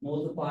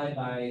multiplied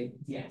by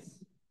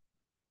ds.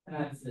 And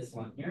that's this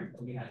one here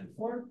that we had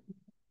before.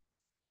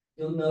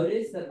 You'll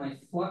notice that my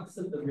flux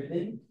of the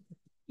ribbon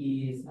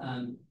is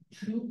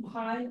 2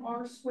 pi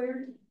r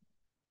squared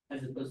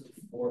as opposed to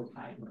 4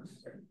 pi r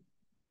squared.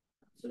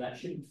 So that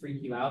shouldn't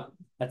freak you out.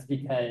 That's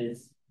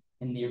because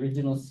in the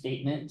original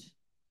statement,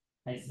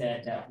 I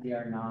said that we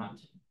are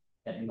not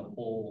getting the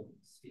whole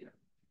sphere.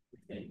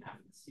 We're getting half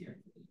the sphere.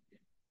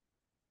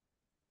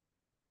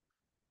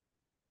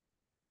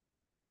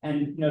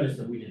 And notice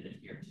that we did it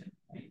here too,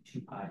 right?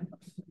 2 pi r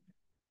squared.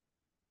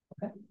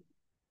 Okay.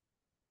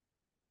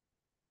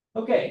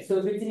 Okay, so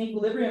if it's in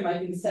equilibrium, I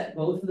can set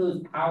both of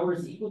those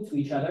powers equal to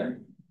each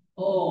other.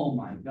 Oh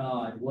my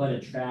God, what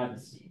a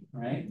travesty,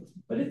 right?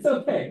 But it's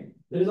okay.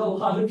 There's a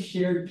lot of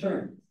shared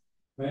terms,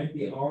 right?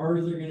 The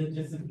r's are going to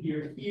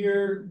disappear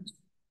here.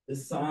 The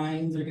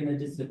signs are going to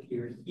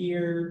disappear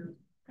here,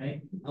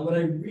 right? And what I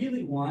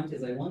really want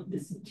is I want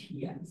this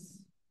TS.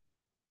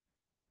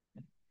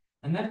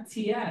 And that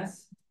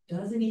TS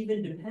doesn't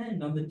even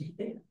depend on the d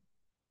theta.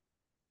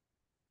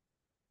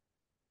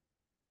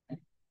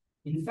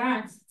 In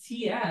fact,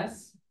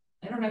 TS,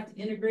 I don't have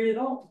to integrate at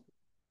all.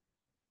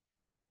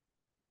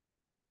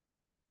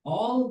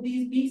 All of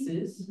these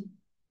pieces,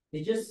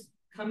 they just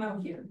come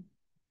out here,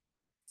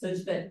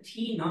 such that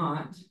T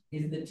naught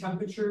is the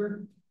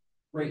temperature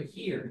right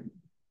here.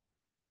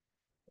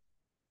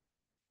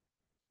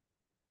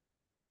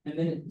 And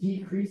then it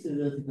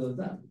decreases as it goes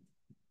up.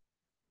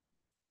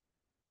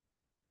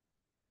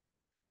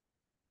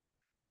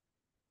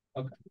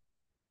 Okay.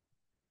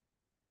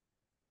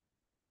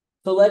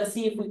 So let's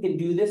see if we can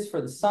do this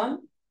for the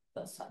sun.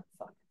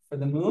 Fuck. For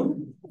the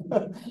moon.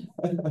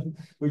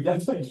 We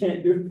definitely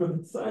can't do it for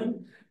the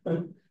sun.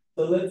 So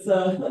let's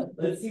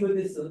see what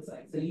this looks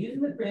like. So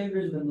using the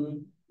parameters of the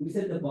moon, we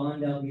said the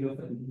bond albedo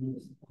for the moon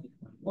was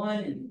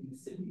 0.1 and the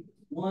emissivity was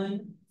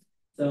 1.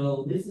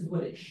 So this is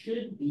what it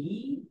should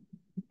be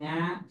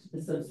at the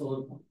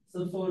subsolar point.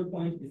 Subsolar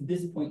point is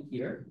this point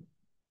here.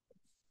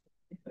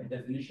 By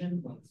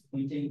definition, when it's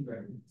pointing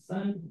directly to the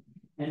sun.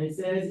 And it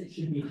says it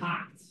should be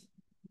hot.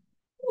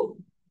 Woo,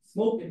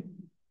 smoking.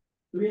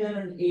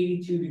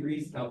 382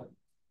 degrees Kelvin.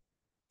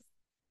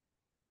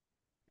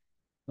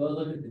 Go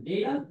look at the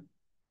data.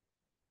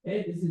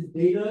 Okay, this is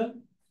data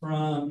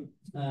from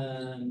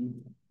the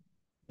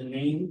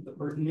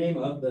person name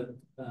of the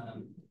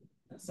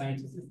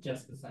scientist is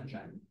Jessica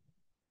Sunshine.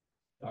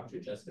 Dr.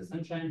 Jessica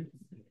Sunshine,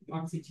 the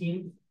Moxie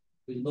team.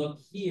 We look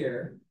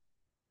here.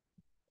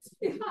 It's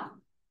pretty hot.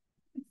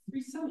 It's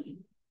 370.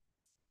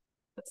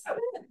 That's not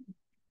it.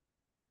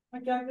 I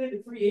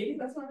calculated 380.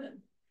 That's not it.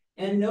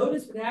 And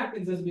notice what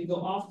happens as we go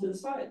off to the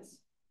sides.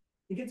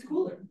 It gets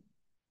cooler,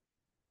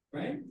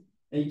 right?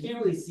 And you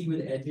can't really see where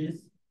the edge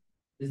is.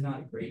 Is not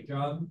a great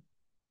job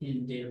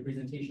in data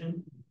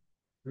presentation.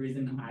 The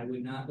reason I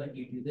would not let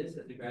you do this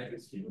as a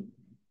graduate student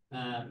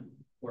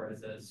or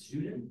as a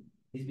student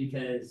is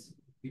because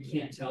you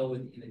can't tell where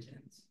the image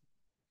ends,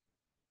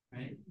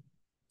 right?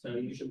 So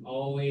you should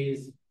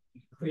always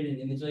create an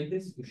image like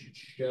this. You should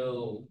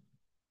show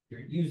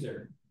your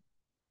user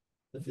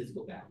the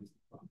physical bounds.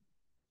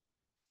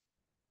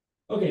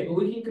 Okay, but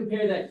we can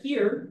compare that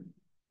here,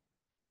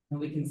 and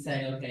we can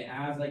say, okay,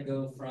 as I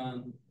go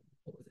from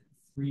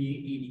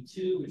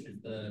 382, which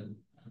is the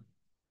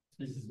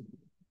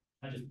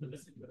I just put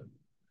this into a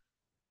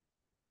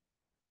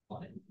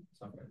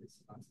software. This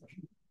is not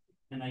special.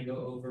 And I go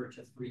over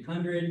to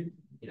 300.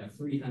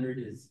 300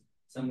 is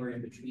somewhere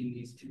in between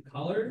these two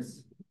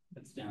colors.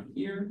 That's down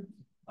here.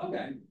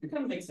 Okay, it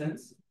kind of makes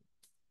sense.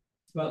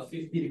 It's about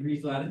 50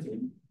 degrees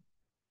latitude.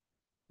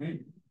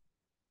 Right?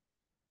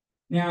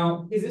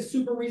 Now, is this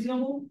super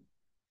reasonable?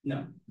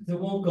 No, because it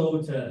won't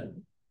go to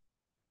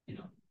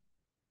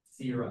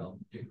 0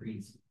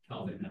 degrees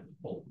Kelvin at the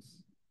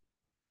poles.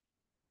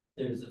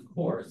 There's, of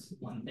course,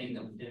 one thing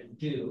that we didn't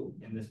do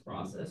in this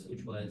process,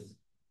 which was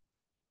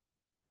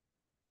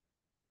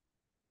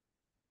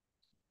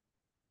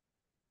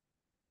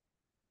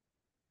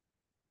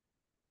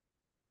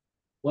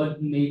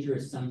what major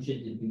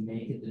assumption did we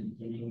make at the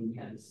beginning when we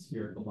had a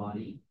spherical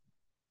body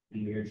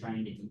and we were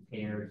trying to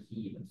compare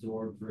heat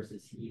absorbed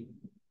versus heat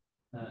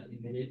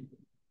emitted?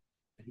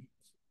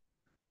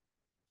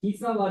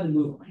 Heat's not allowed to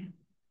move around.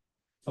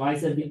 So I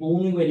said the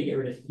only way to get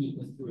rid of heat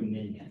was through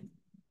emitting it.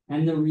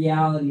 And the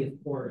reality,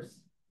 of course,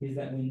 is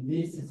that when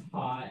this is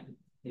hot,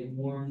 it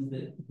warms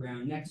the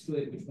ground next to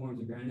it, which warms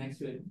the ground next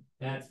to it.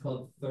 That's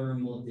called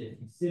thermal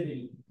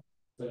diffusivity.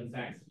 So in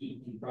fact,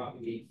 heat can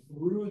propagate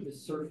through the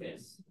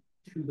surface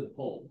to the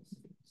poles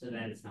so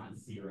that it's not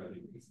 0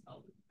 degrees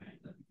Kelvin. Right?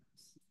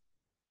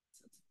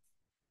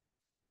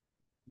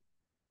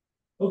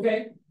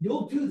 Okay,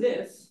 you'll do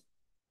this,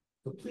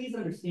 so please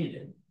understand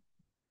it.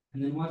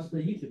 And then watch the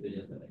YouTube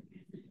video that I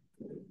made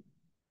for you.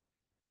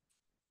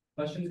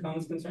 Questions,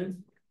 comments, concerns?